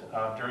killed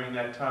during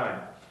that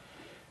time.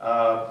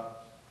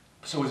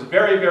 So it was a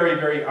very, very,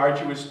 very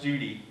arduous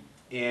duty,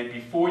 and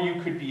before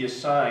you could be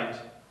assigned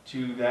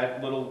to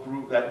that little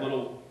group, that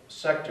little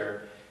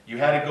sector, you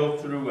had to go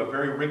through a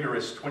very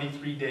rigorous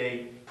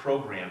 23-day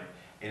program,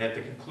 and at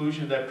the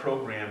conclusion of that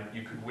program,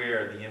 you could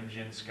wear the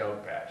Imjin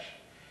Scout patch.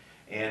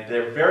 And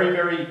they're very,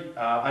 very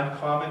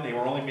uncommon. They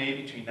were only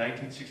made between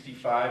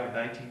 1965 and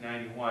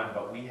 1991,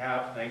 but we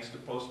have, thanks to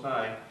Post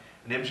 9,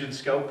 an Imjin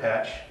Scout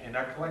patch in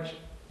our collection.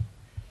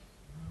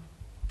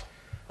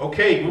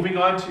 Okay, moving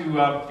on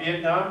to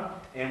Vietnam,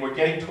 and we're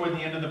getting toward the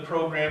end of the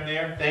program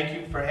there. Thank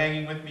you for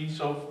hanging with me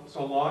so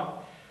long,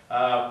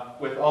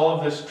 with all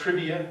of this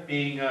trivia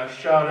being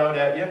shot out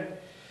at you.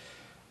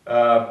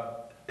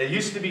 It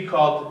used to be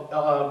called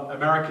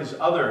America's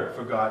Other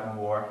Forgotten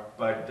War,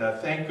 but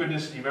thank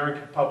goodness the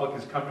American public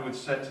has come to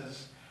its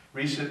senses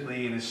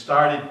recently and has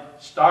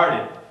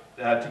started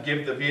to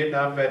give the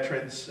Vietnam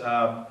veterans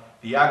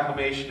the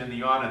acclamation and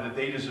the honor that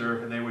they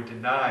deserve and they were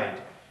denied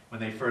when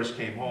they first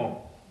came home.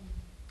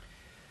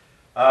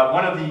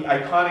 One of the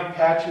iconic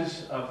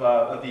patches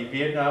of the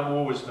Vietnam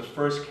War was the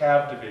 1st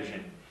Cav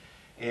Division.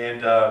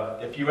 And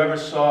if you ever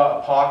saw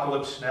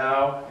Apocalypse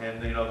Now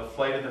and the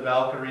Flight of the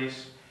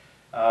Valkyries,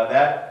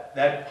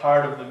 that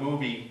part of the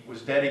movie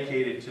was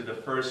dedicated to the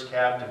 1st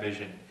Cav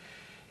Division.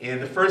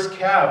 And the 1st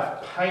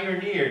Cav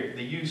pioneered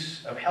the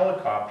use of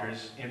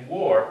helicopters in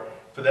war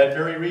for that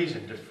very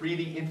reason, to free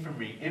the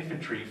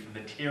infantry from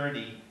the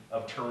tyranny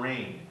of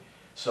terrain.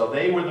 So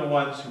they were the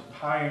ones who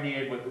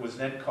pioneered what was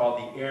then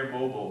called the air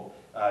mobile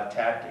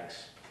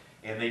tactics.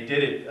 And they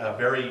did it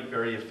very,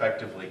 very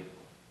effectively.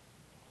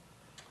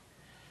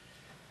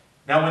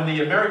 Now when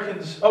the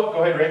Americans, oh,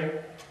 go ahead, Ray.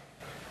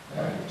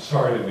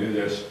 Sorry to do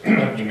this.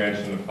 You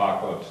mentioned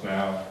Apocalypse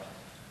Now.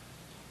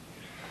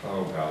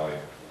 Oh, golly.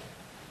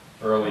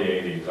 Early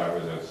 80s, I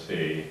was at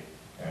sea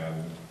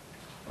and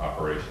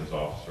operations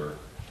officer.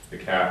 The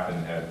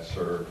captain had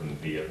served in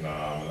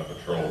Vietnam in a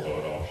patrol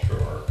boat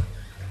offshore.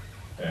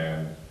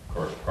 And, of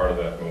course, part of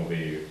that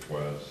movie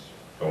was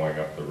going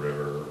up the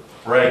river.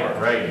 Right.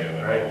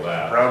 And all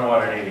that.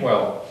 Brownwater Navy.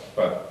 Well,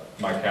 but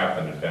my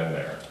captain had been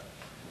there.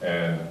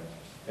 And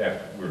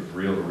it was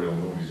reel-to-reel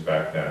movies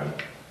back then.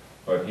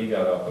 But he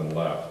got up and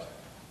left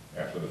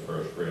after the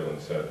first reel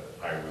and said,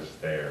 I was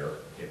there,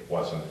 it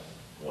wasn't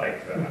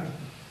like that.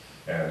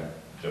 And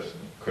just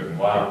couldn't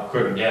watch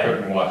it.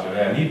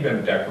 And he'd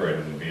been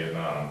decorated in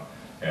Vietnam,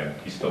 and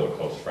he's still a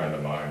close friend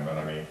of mine, but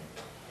I mean,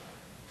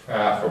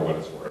 for what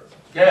it's worth.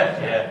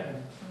 Yeah.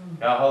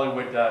 Now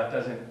Hollywood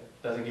doesn't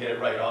get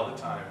it right all the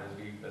time,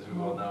 as we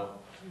all know.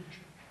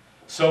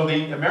 So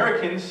the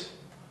Americans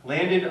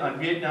landed on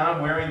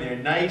Vietnam wearing their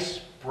nice,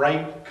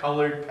 bright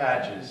colored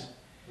patches.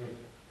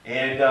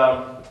 And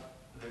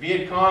the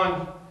Viet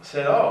Cong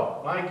said,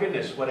 oh, my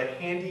goodness, what a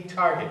handy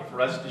target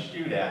for us to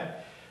shoot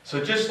at.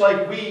 So just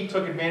like we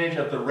took advantage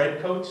of the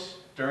redcoats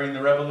during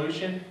the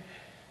revolution,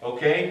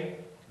 okay,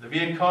 the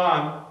Viet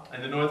Cong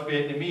and the North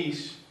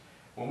Vietnamese,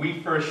 when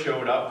we first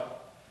showed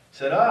up,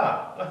 said,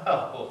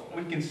 well,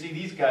 we can see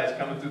these guys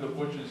coming through the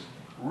bushes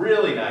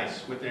really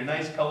nice with their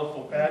nice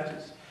colorful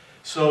patches.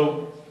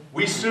 So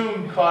we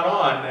soon caught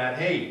on that,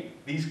 hey,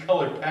 these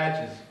colored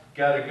patches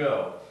gotta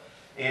go.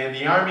 And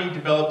the Army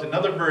developed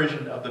another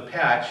version of the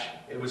patch.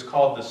 It was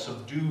called the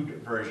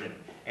subdued version.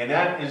 And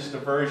that is the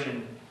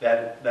version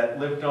that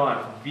lived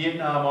on. From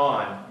Vietnam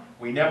on,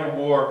 we never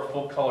wore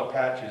full color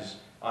patches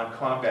on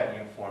combat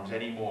uniforms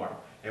anymore.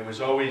 It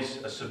was always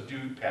a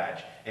subdued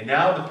patch. And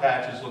now the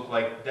patches look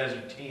like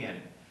desert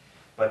tan,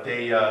 but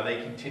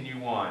they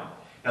continue on.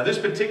 Now this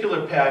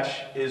particular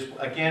patch is,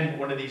 again,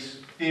 one of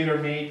these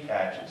theater-made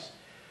patches.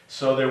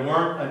 So there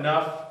weren't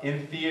enough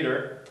in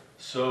theater,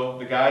 so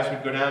the guys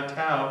would go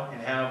downtown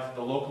and have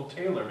the local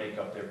tailor make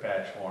up their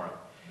patch for them.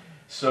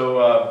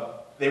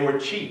 So they were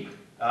cheap.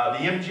 The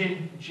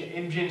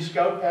Imjin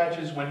Scout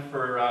patches went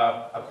for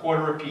a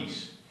quarter a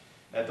piece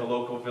at the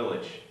local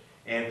village,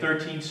 and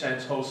 13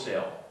 cents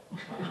wholesale.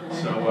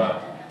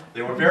 So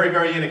they were very,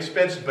 very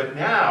inexpensive, but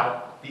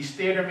now these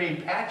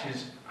theater-made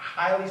patches are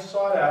highly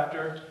sought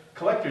after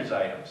collector's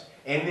items,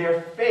 and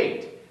they're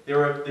faked.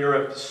 There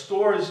are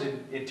stores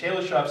in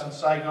tailor shops in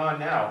Saigon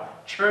now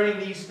churning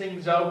these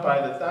things out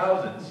by the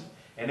thousands,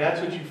 and that's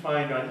what you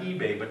find on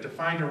eBay. But to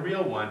find a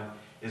real one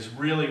is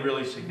really,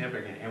 really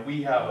significant, and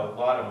we have a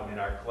lot of them in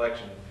our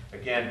collection,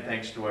 again,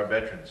 thanks to our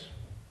veterans.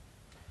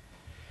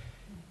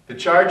 The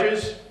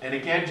charges, and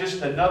again,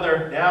 just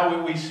another, now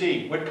what we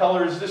see, what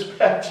color is this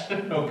patch?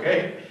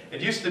 Okay,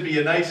 it used to be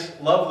a nice,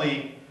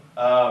 lovely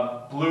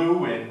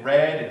blue and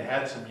red and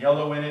had some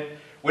yellow in it.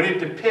 What it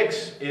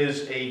depicts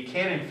is a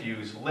cannon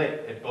fuse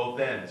lit at both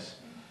ends.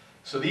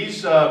 So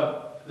these,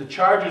 the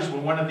Chargers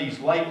were one of these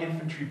light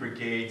infantry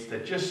brigades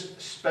that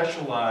just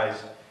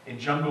specialized in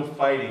jungle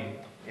fighting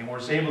and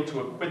was able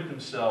to equip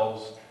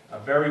themselves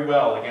very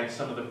well against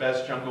some of the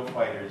best jungle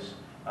fighters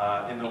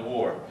in the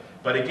war.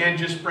 But again,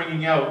 just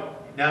bringing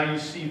out, now you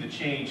see the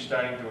change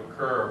starting to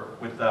occur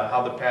with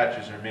how the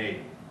patches are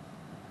made.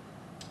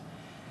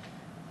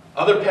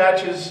 Other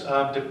patches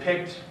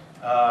depict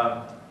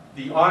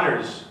the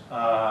honors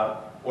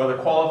or the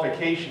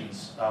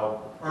qualifications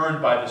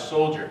earned by the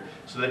soldier.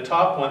 So the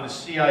top one, the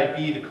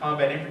CIB, the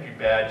Combat Infantry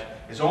Badge,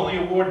 is only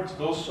awarded to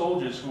those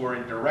soldiers who are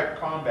in direct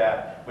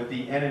combat with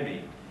the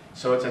enemy.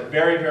 So it's a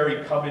very,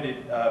 very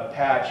coveted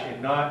patch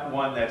and not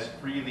one that's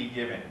freely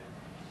given.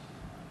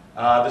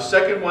 The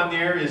second one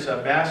there is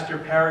a Master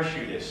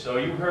Parachutist. So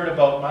you heard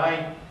about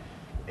my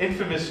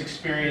infamous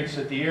experience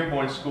at the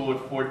Airborne School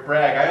at Fort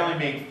Bragg. I only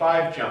made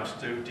 5 jumps.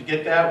 To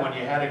get that one,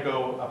 you had to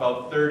go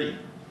about 30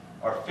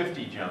 or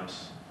 50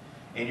 jumps.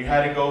 And you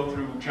had to go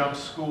through jump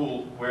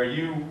school where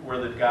you were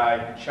the guy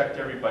who checked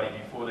everybody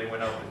before they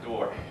went out the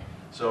door.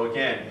 So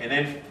again, and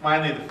then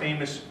finally the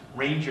famous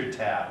Ranger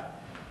tab.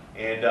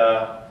 And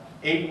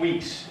 8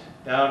 weeks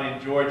down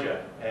in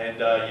Georgia. And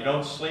you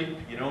don't sleep,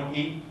 you don't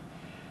eat.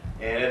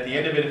 And at the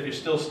end of it, if you're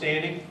still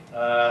standing,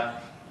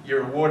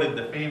 you're awarded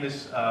the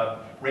famous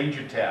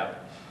Ranger tab.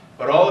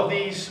 But all of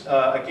these,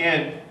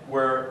 again,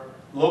 were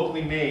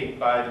locally made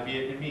by the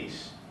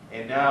Vietnamese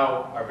and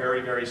now are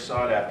very, very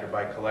sought after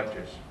by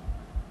collectors.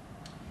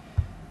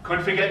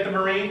 Couldn't forget the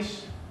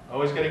Marines.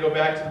 Always got to go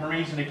back to the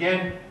Marines. And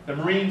again, the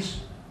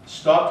Marines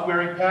stopped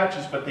wearing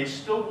patches, but they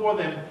still wore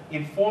them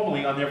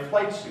informally on their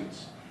flight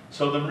suits.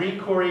 So the Marine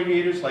Corps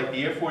aviators, like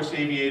the Air Force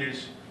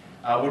aviators,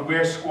 would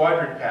wear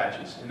squadron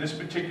patches. And this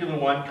particular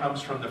one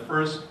comes from the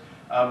 1st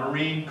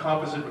Marine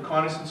Composite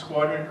Reconnaissance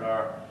Squadron,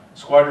 or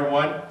Squadron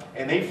 1.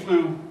 And they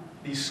flew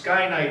these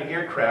Skynight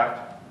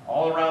aircraft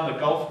all around the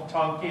Gulf of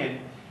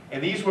Tonkin.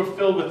 And these were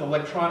filled with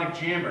electronic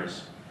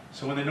jammers.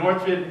 So when the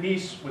North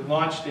Vietnamese would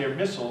launch their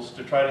missiles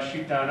to try to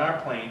shoot down our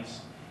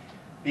planes,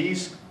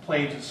 these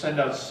planes would send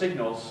out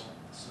signals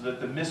so that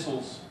the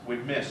missiles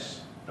would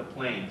miss the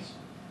planes.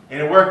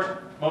 And it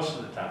worked most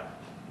of the time.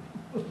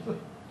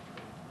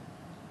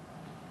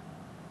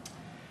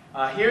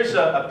 Here's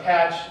a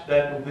patch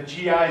that the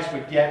GIs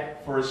would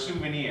get for a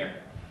souvenir.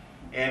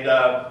 And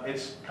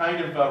it's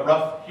kind of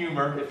rough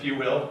humor, if you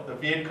will, the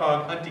Viet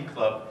Cong Hunting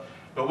Club.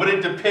 But what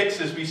it depicts,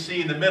 as we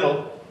see in the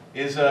middle,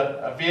 is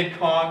a Viet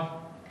Cong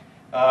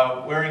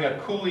wearing a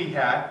coolie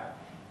hat.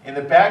 And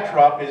the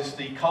backdrop is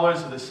the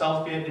colors of the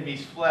South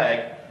Vietnamese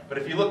flag. But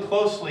if you look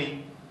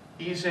closely,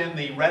 he's in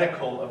the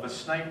reticle of a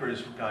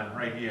sniper's gun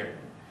right here.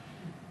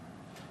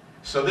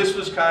 So this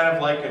was kind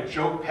of like a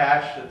joke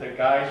patch that the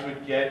guys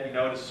would get, you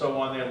know, to sew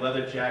on their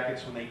leather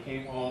jackets when they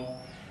came home.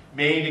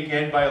 Made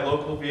again by a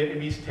local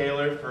Vietnamese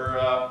tailor for,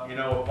 you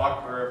know,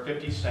 $1 or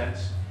 50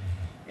 cents.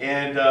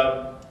 And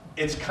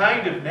it's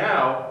kind of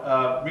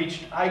now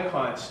reached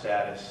icon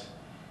status.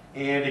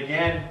 And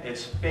again,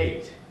 it's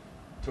faked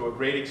to a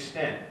great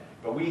extent.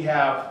 But we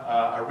have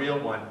a real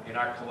one in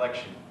our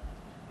collection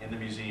in the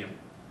museum.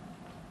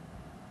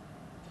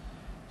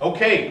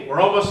 Okay,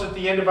 we're almost at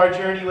the end of our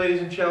journey,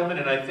 ladies and gentlemen,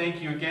 and I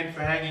thank you again for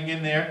hanging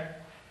in there.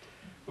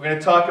 We're going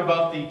to talk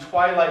about the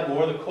Twilight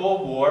War, the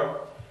Cold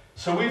War.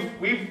 So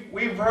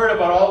we've heard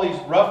about all these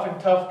rough and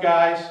tough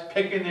guys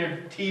picking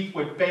their teeth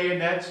with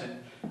bayonets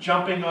and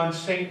jumping on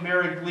St.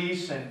 Mary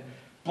Glees and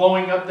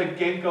blowing up the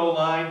Ginkgo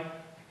line.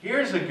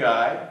 Here's a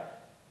guy,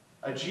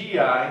 a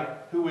GI,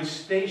 who was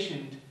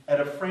stationed at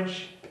a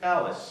French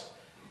palace,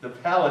 the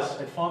palace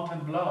at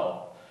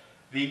Fontainebleau,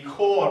 the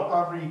Cour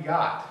Henri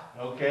IV,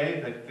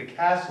 okay, the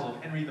castle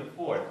of Henry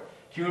IV.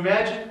 Can you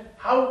imagine?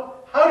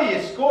 How do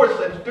you score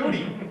such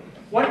duty?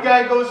 One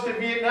guy goes to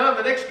Vietnam,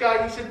 the next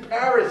guy he's in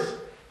Paris.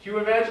 Can you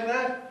imagine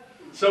that?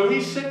 So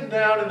he's sitting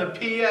down in the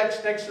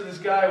PX next to this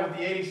guy with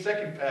the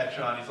 82nd patch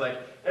on. He's like,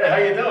 hey, how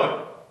you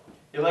doing?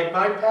 You like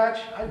my patch?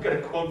 I've got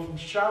a quote from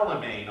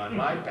Charlemagne on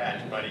my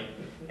patch, buddy.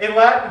 In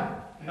Latin.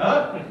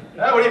 Huh?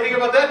 What do you think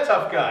about that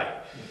tough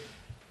guy?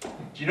 Do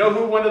you know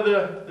who one of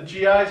the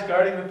GIs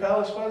guarding the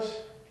palace was?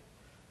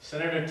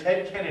 Senator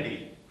Ted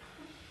Kennedy.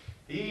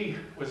 He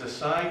was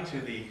assigned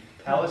to the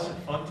palace at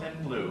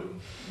Fontainebleau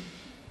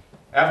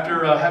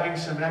after having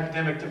some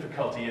academic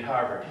difficulty at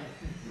Harvard.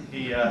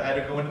 He had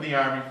to go into the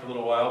Army for a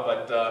little while,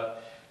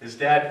 but his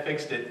dad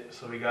fixed it,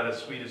 so he got a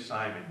sweet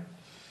assignment.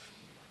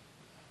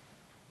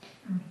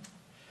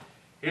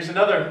 Here's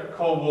another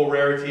Cold War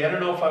rarity. I don't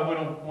know if I would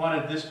have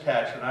wanted this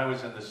patch when I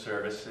was in the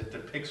service. It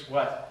depicts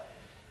what?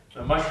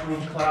 The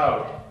mushroom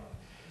cloud.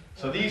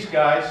 So these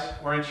guys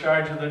were in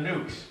charge of the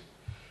nukes.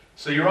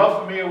 So you're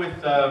all familiar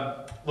with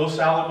Los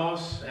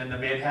Alamos and the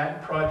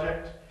Manhattan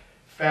Project?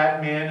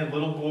 Fat Man and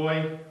Little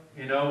Boy,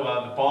 you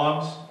know, the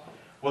bombs.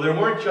 Well, there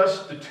weren't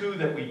just the two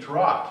that we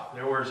dropped.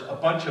 There was a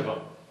bunch of them,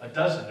 a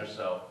dozen or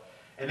so.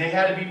 And they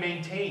had to be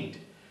maintained.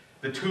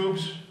 The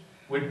tubes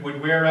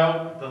would wear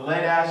out. The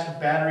lead acid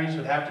batteries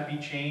would have to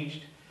be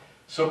changed.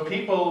 So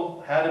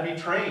people had to be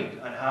trained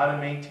on how to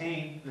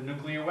maintain the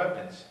nuclear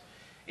weapons.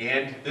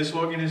 And this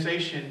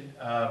organization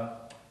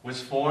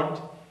was formed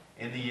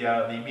in the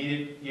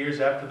immediate years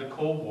after the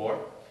Cold War.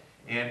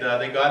 And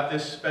they got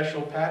this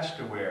special patch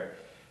to wear.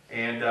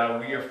 And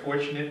we are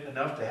fortunate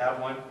enough to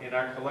have one in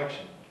our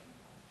collection.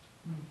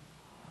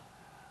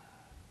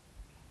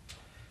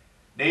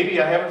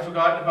 Navy, I haven't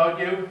forgotten about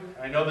you.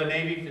 I know the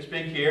Navy is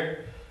big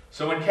here.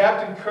 So when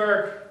Captain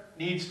Kirk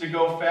needs to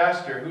go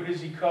faster, who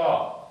does he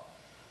call?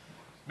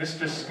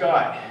 Mr.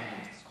 Scott.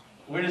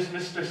 Where does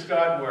Mr.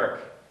 Scott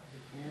work?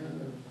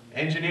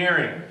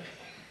 Engineering.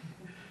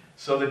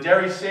 So the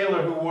Derry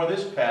sailor who wore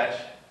this patch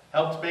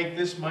helped make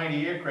this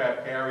mighty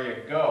aircraft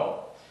carrier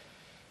go.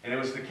 And it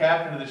was the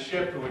captain of the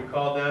ship who would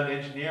call down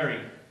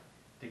engineering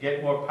to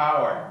get more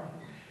power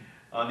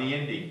on the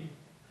Indy.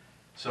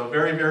 So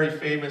very, very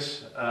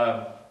famous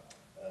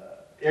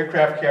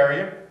aircraft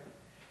carrier.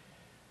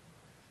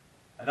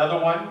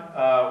 Another one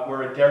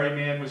where a Derry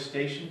man was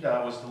stationed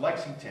was the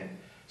Lexington.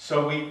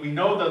 So we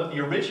know that the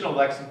original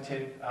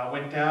Lexington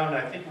went down,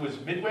 I think it was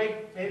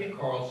Midway, maybe?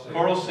 Coral Sea.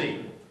 Coral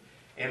Sea.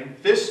 And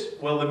this,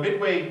 well, the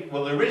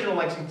original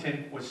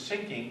Lexington was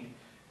sinking.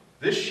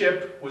 This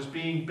ship was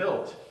being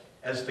built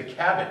as the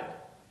Cabot.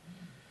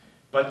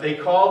 But they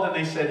called and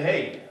they said,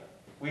 hey,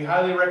 we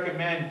highly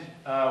recommend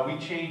we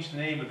change the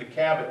name of the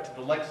Cabot to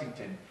the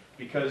Lexington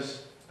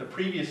because the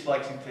previous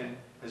Lexington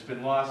has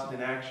been lost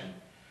in action.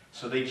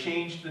 So they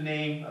changed the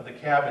name of the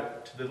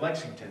Cabot to the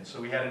Lexington.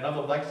 So we had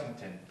another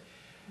Lexington.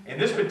 And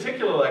this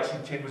particular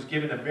Lexington was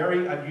given a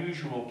very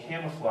unusual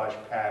camouflage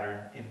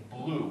pattern in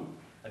blue,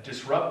 a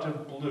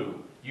disruptive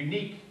blue,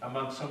 unique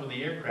among some of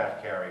the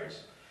aircraft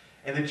carriers.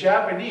 And the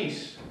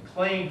Japanese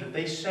claimed that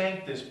they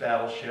sank this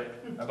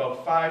battleship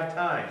about 5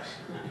 times.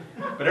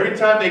 But every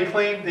time they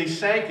claimed they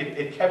sank it,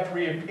 it kept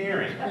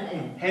reappearing.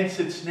 Hence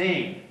its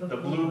name, the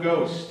Blue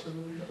Ghost.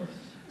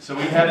 So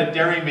we had a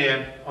Derry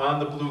man on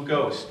the Blue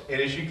Ghost.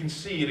 And as you can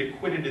see, it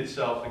acquitted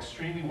itself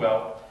extremely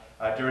well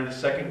during the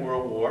Second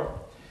World War.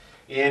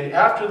 And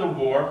after the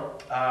war,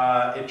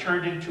 it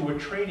turned into a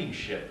training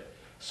ship.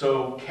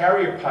 So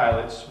carrier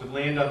pilots would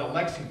land on the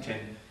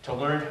Lexington to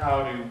learn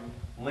how to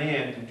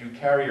land and do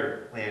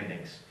carrier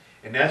landings.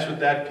 And that's what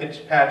that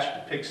patch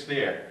depicts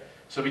there.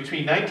 So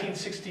between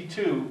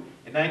 1962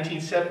 and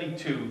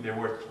 1972, there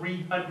were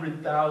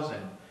 300,000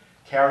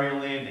 carrier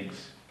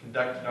landings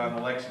conducted on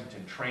the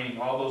Lexington, training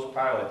all those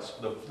pilots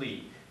for the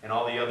fleet and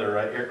all the other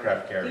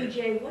aircraft carriers.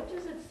 DJ, what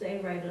does it say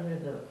right under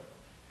the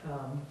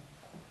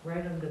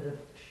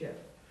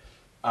ship?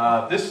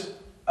 This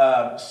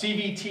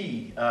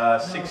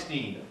CVT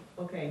 16.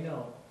 Okay,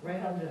 no,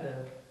 right under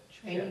the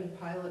Training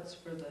pilots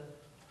for the...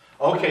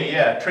 Okay,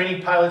 yeah,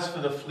 training pilots for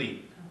the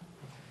fleet.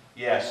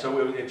 Yeah,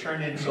 so it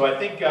turned in, so I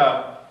think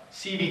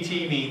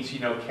CVT means, you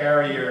know,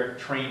 carrier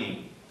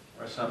training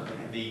or something.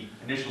 The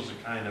initials are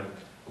kind of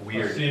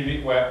weird.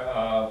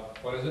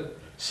 What is it?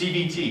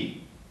 CVT.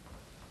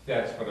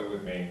 That's what it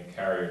would mean,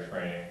 carrier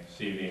training.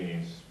 CV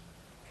means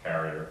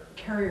carrier.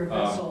 Carrier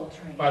vessel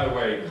training. By the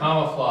way,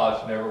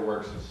 camouflage never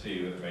works at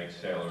sea, but it makes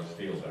sailors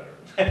feel better.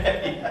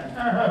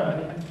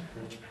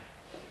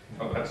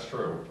 No, that's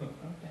true.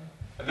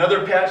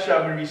 Another patch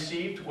we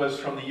received was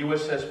from the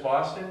USS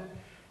Boston.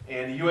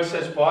 And the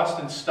USS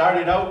Boston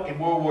started out in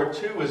World War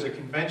II as a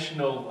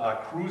conventional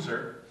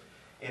cruiser.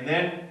 And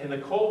then in the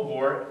Cold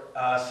War,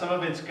 some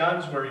of its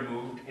guns were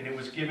removed and it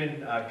was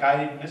given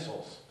guided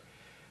missiles.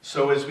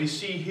 So as we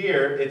see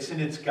here, it's in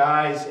its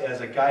guise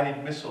as a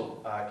guided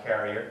missile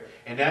carrier,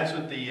 and that's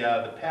what the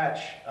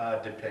patch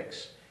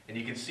depicts. And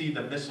you can see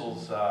the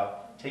missiles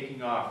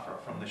taking off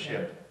from the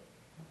ship.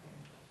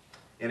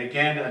 And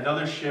again,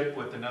 another ship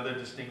with another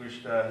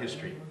distinguished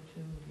history.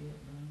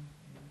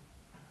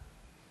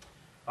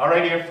 All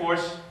right, Air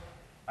Force,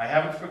 I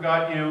haven't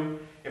forgot you.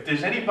 If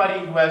there's anybody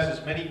who has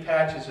as many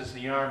patches as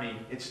the Army,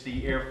 it's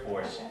the Air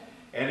Force.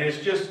 And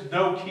there's just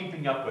no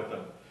keeping up with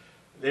them.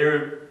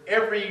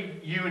 Every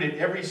unit,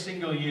 every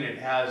single unit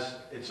has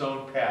its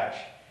own patch.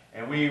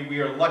 And we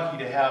are lucky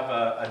to have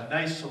a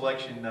nice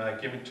selection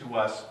given to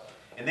us.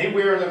 And they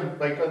wear them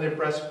like on their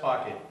breast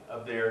pocket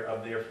of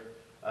their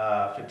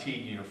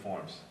fatigue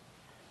uniforms.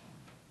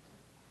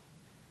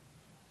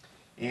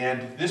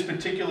 And this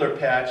particular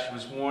patch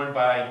was worn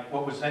by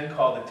what was then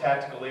called the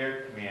Tactical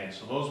Air Command.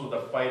 So those were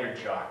the fighter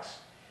jocks.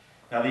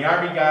 Now the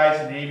Army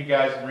guys, the Navy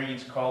guys, and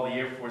Marines call the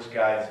Air Force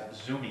guys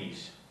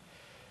zoomies,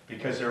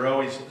 because they're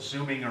always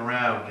zooming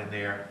around in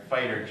their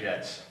fighter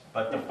jets.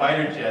 But the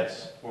fighter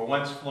jets were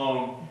once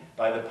flown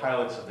by the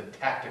pilots of the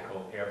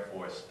Tactical Air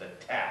Force, the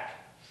TAC.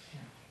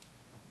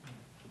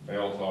 They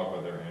all talk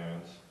with their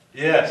hands.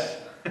 Yes.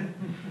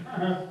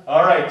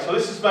 All right, so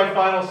this is my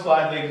final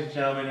slide, ladies and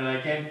gentlemen, and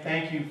again,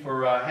 thank you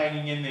for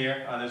hanging in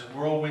there on this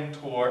whirlwind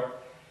tour.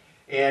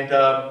 And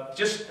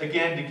just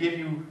again to give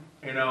you,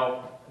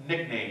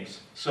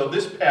 nicknames. So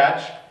this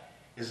patch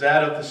is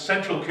that of the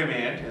Central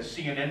Command, as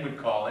CNN would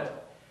call it.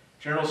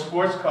 General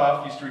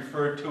Schwarzkopf used to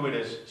refer to it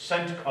as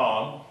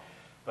CENTCOM,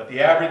 but the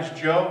average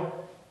Joe,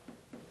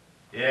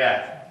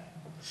 yeah,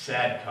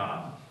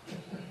 SADCOM.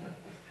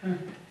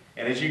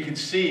 And as you can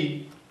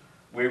see,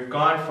 we've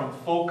gone from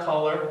full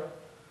color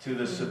to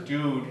the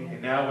subdued,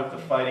 and now with the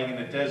fighting in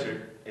the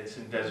desert, it's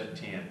in desert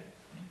tan.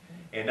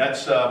 And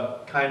that's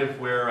kind of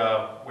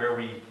where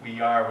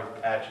we are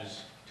with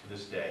patches to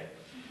this day.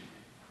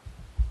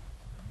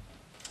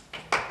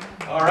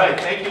 All right,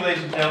 thank you,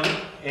 ladies and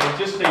gentlemen. And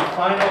just a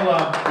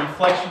final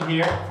reflection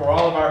here for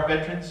all of our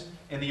veterans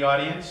in the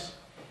audience.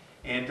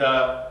 And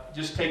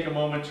just take a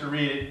moment to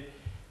read it.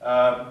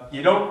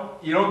 You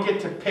don't get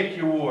to pick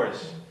your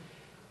wars.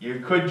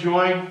 You could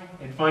join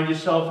and find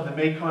yourself in the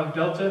Mekong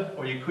Delta,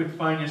 or you could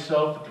find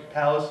yourself at the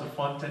Palace of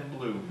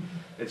Fontainebleau.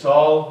 It's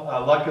all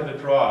luck of the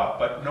draw.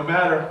 But no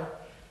matter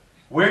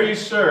where you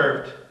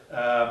served,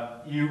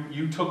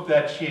 you took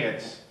that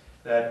chance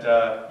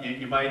that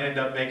you might end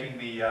up making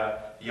the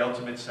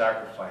ultimate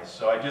sacrifice.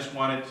 So I just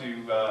wanted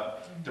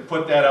to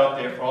put that out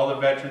there for all the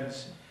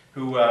veterans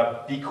who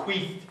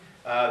bequeathed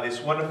this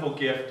wonderful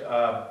gift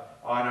on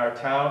our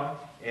town.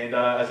 And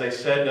as I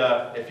said,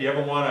 if you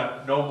ever want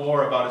to know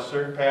more about a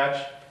certain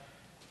patch,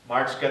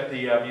 Mark's got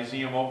the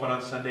museum open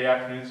on Sunday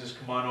afternoons. Just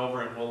come on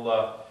over and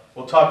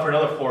we'll talk for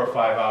another 4 or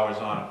 5 hours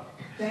on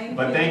them.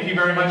 But thank you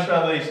very much,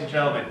 ladies and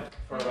gentlemen,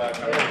 for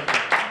coming.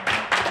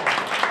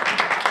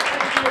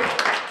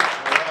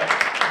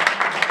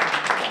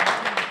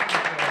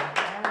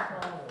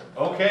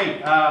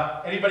 Okay,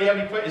 anybody have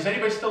any questions? Is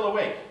anybody still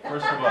awake,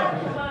 first of all?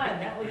 Come on,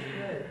 that was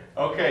good.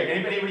 Okay,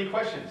 anybody have any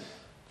questions?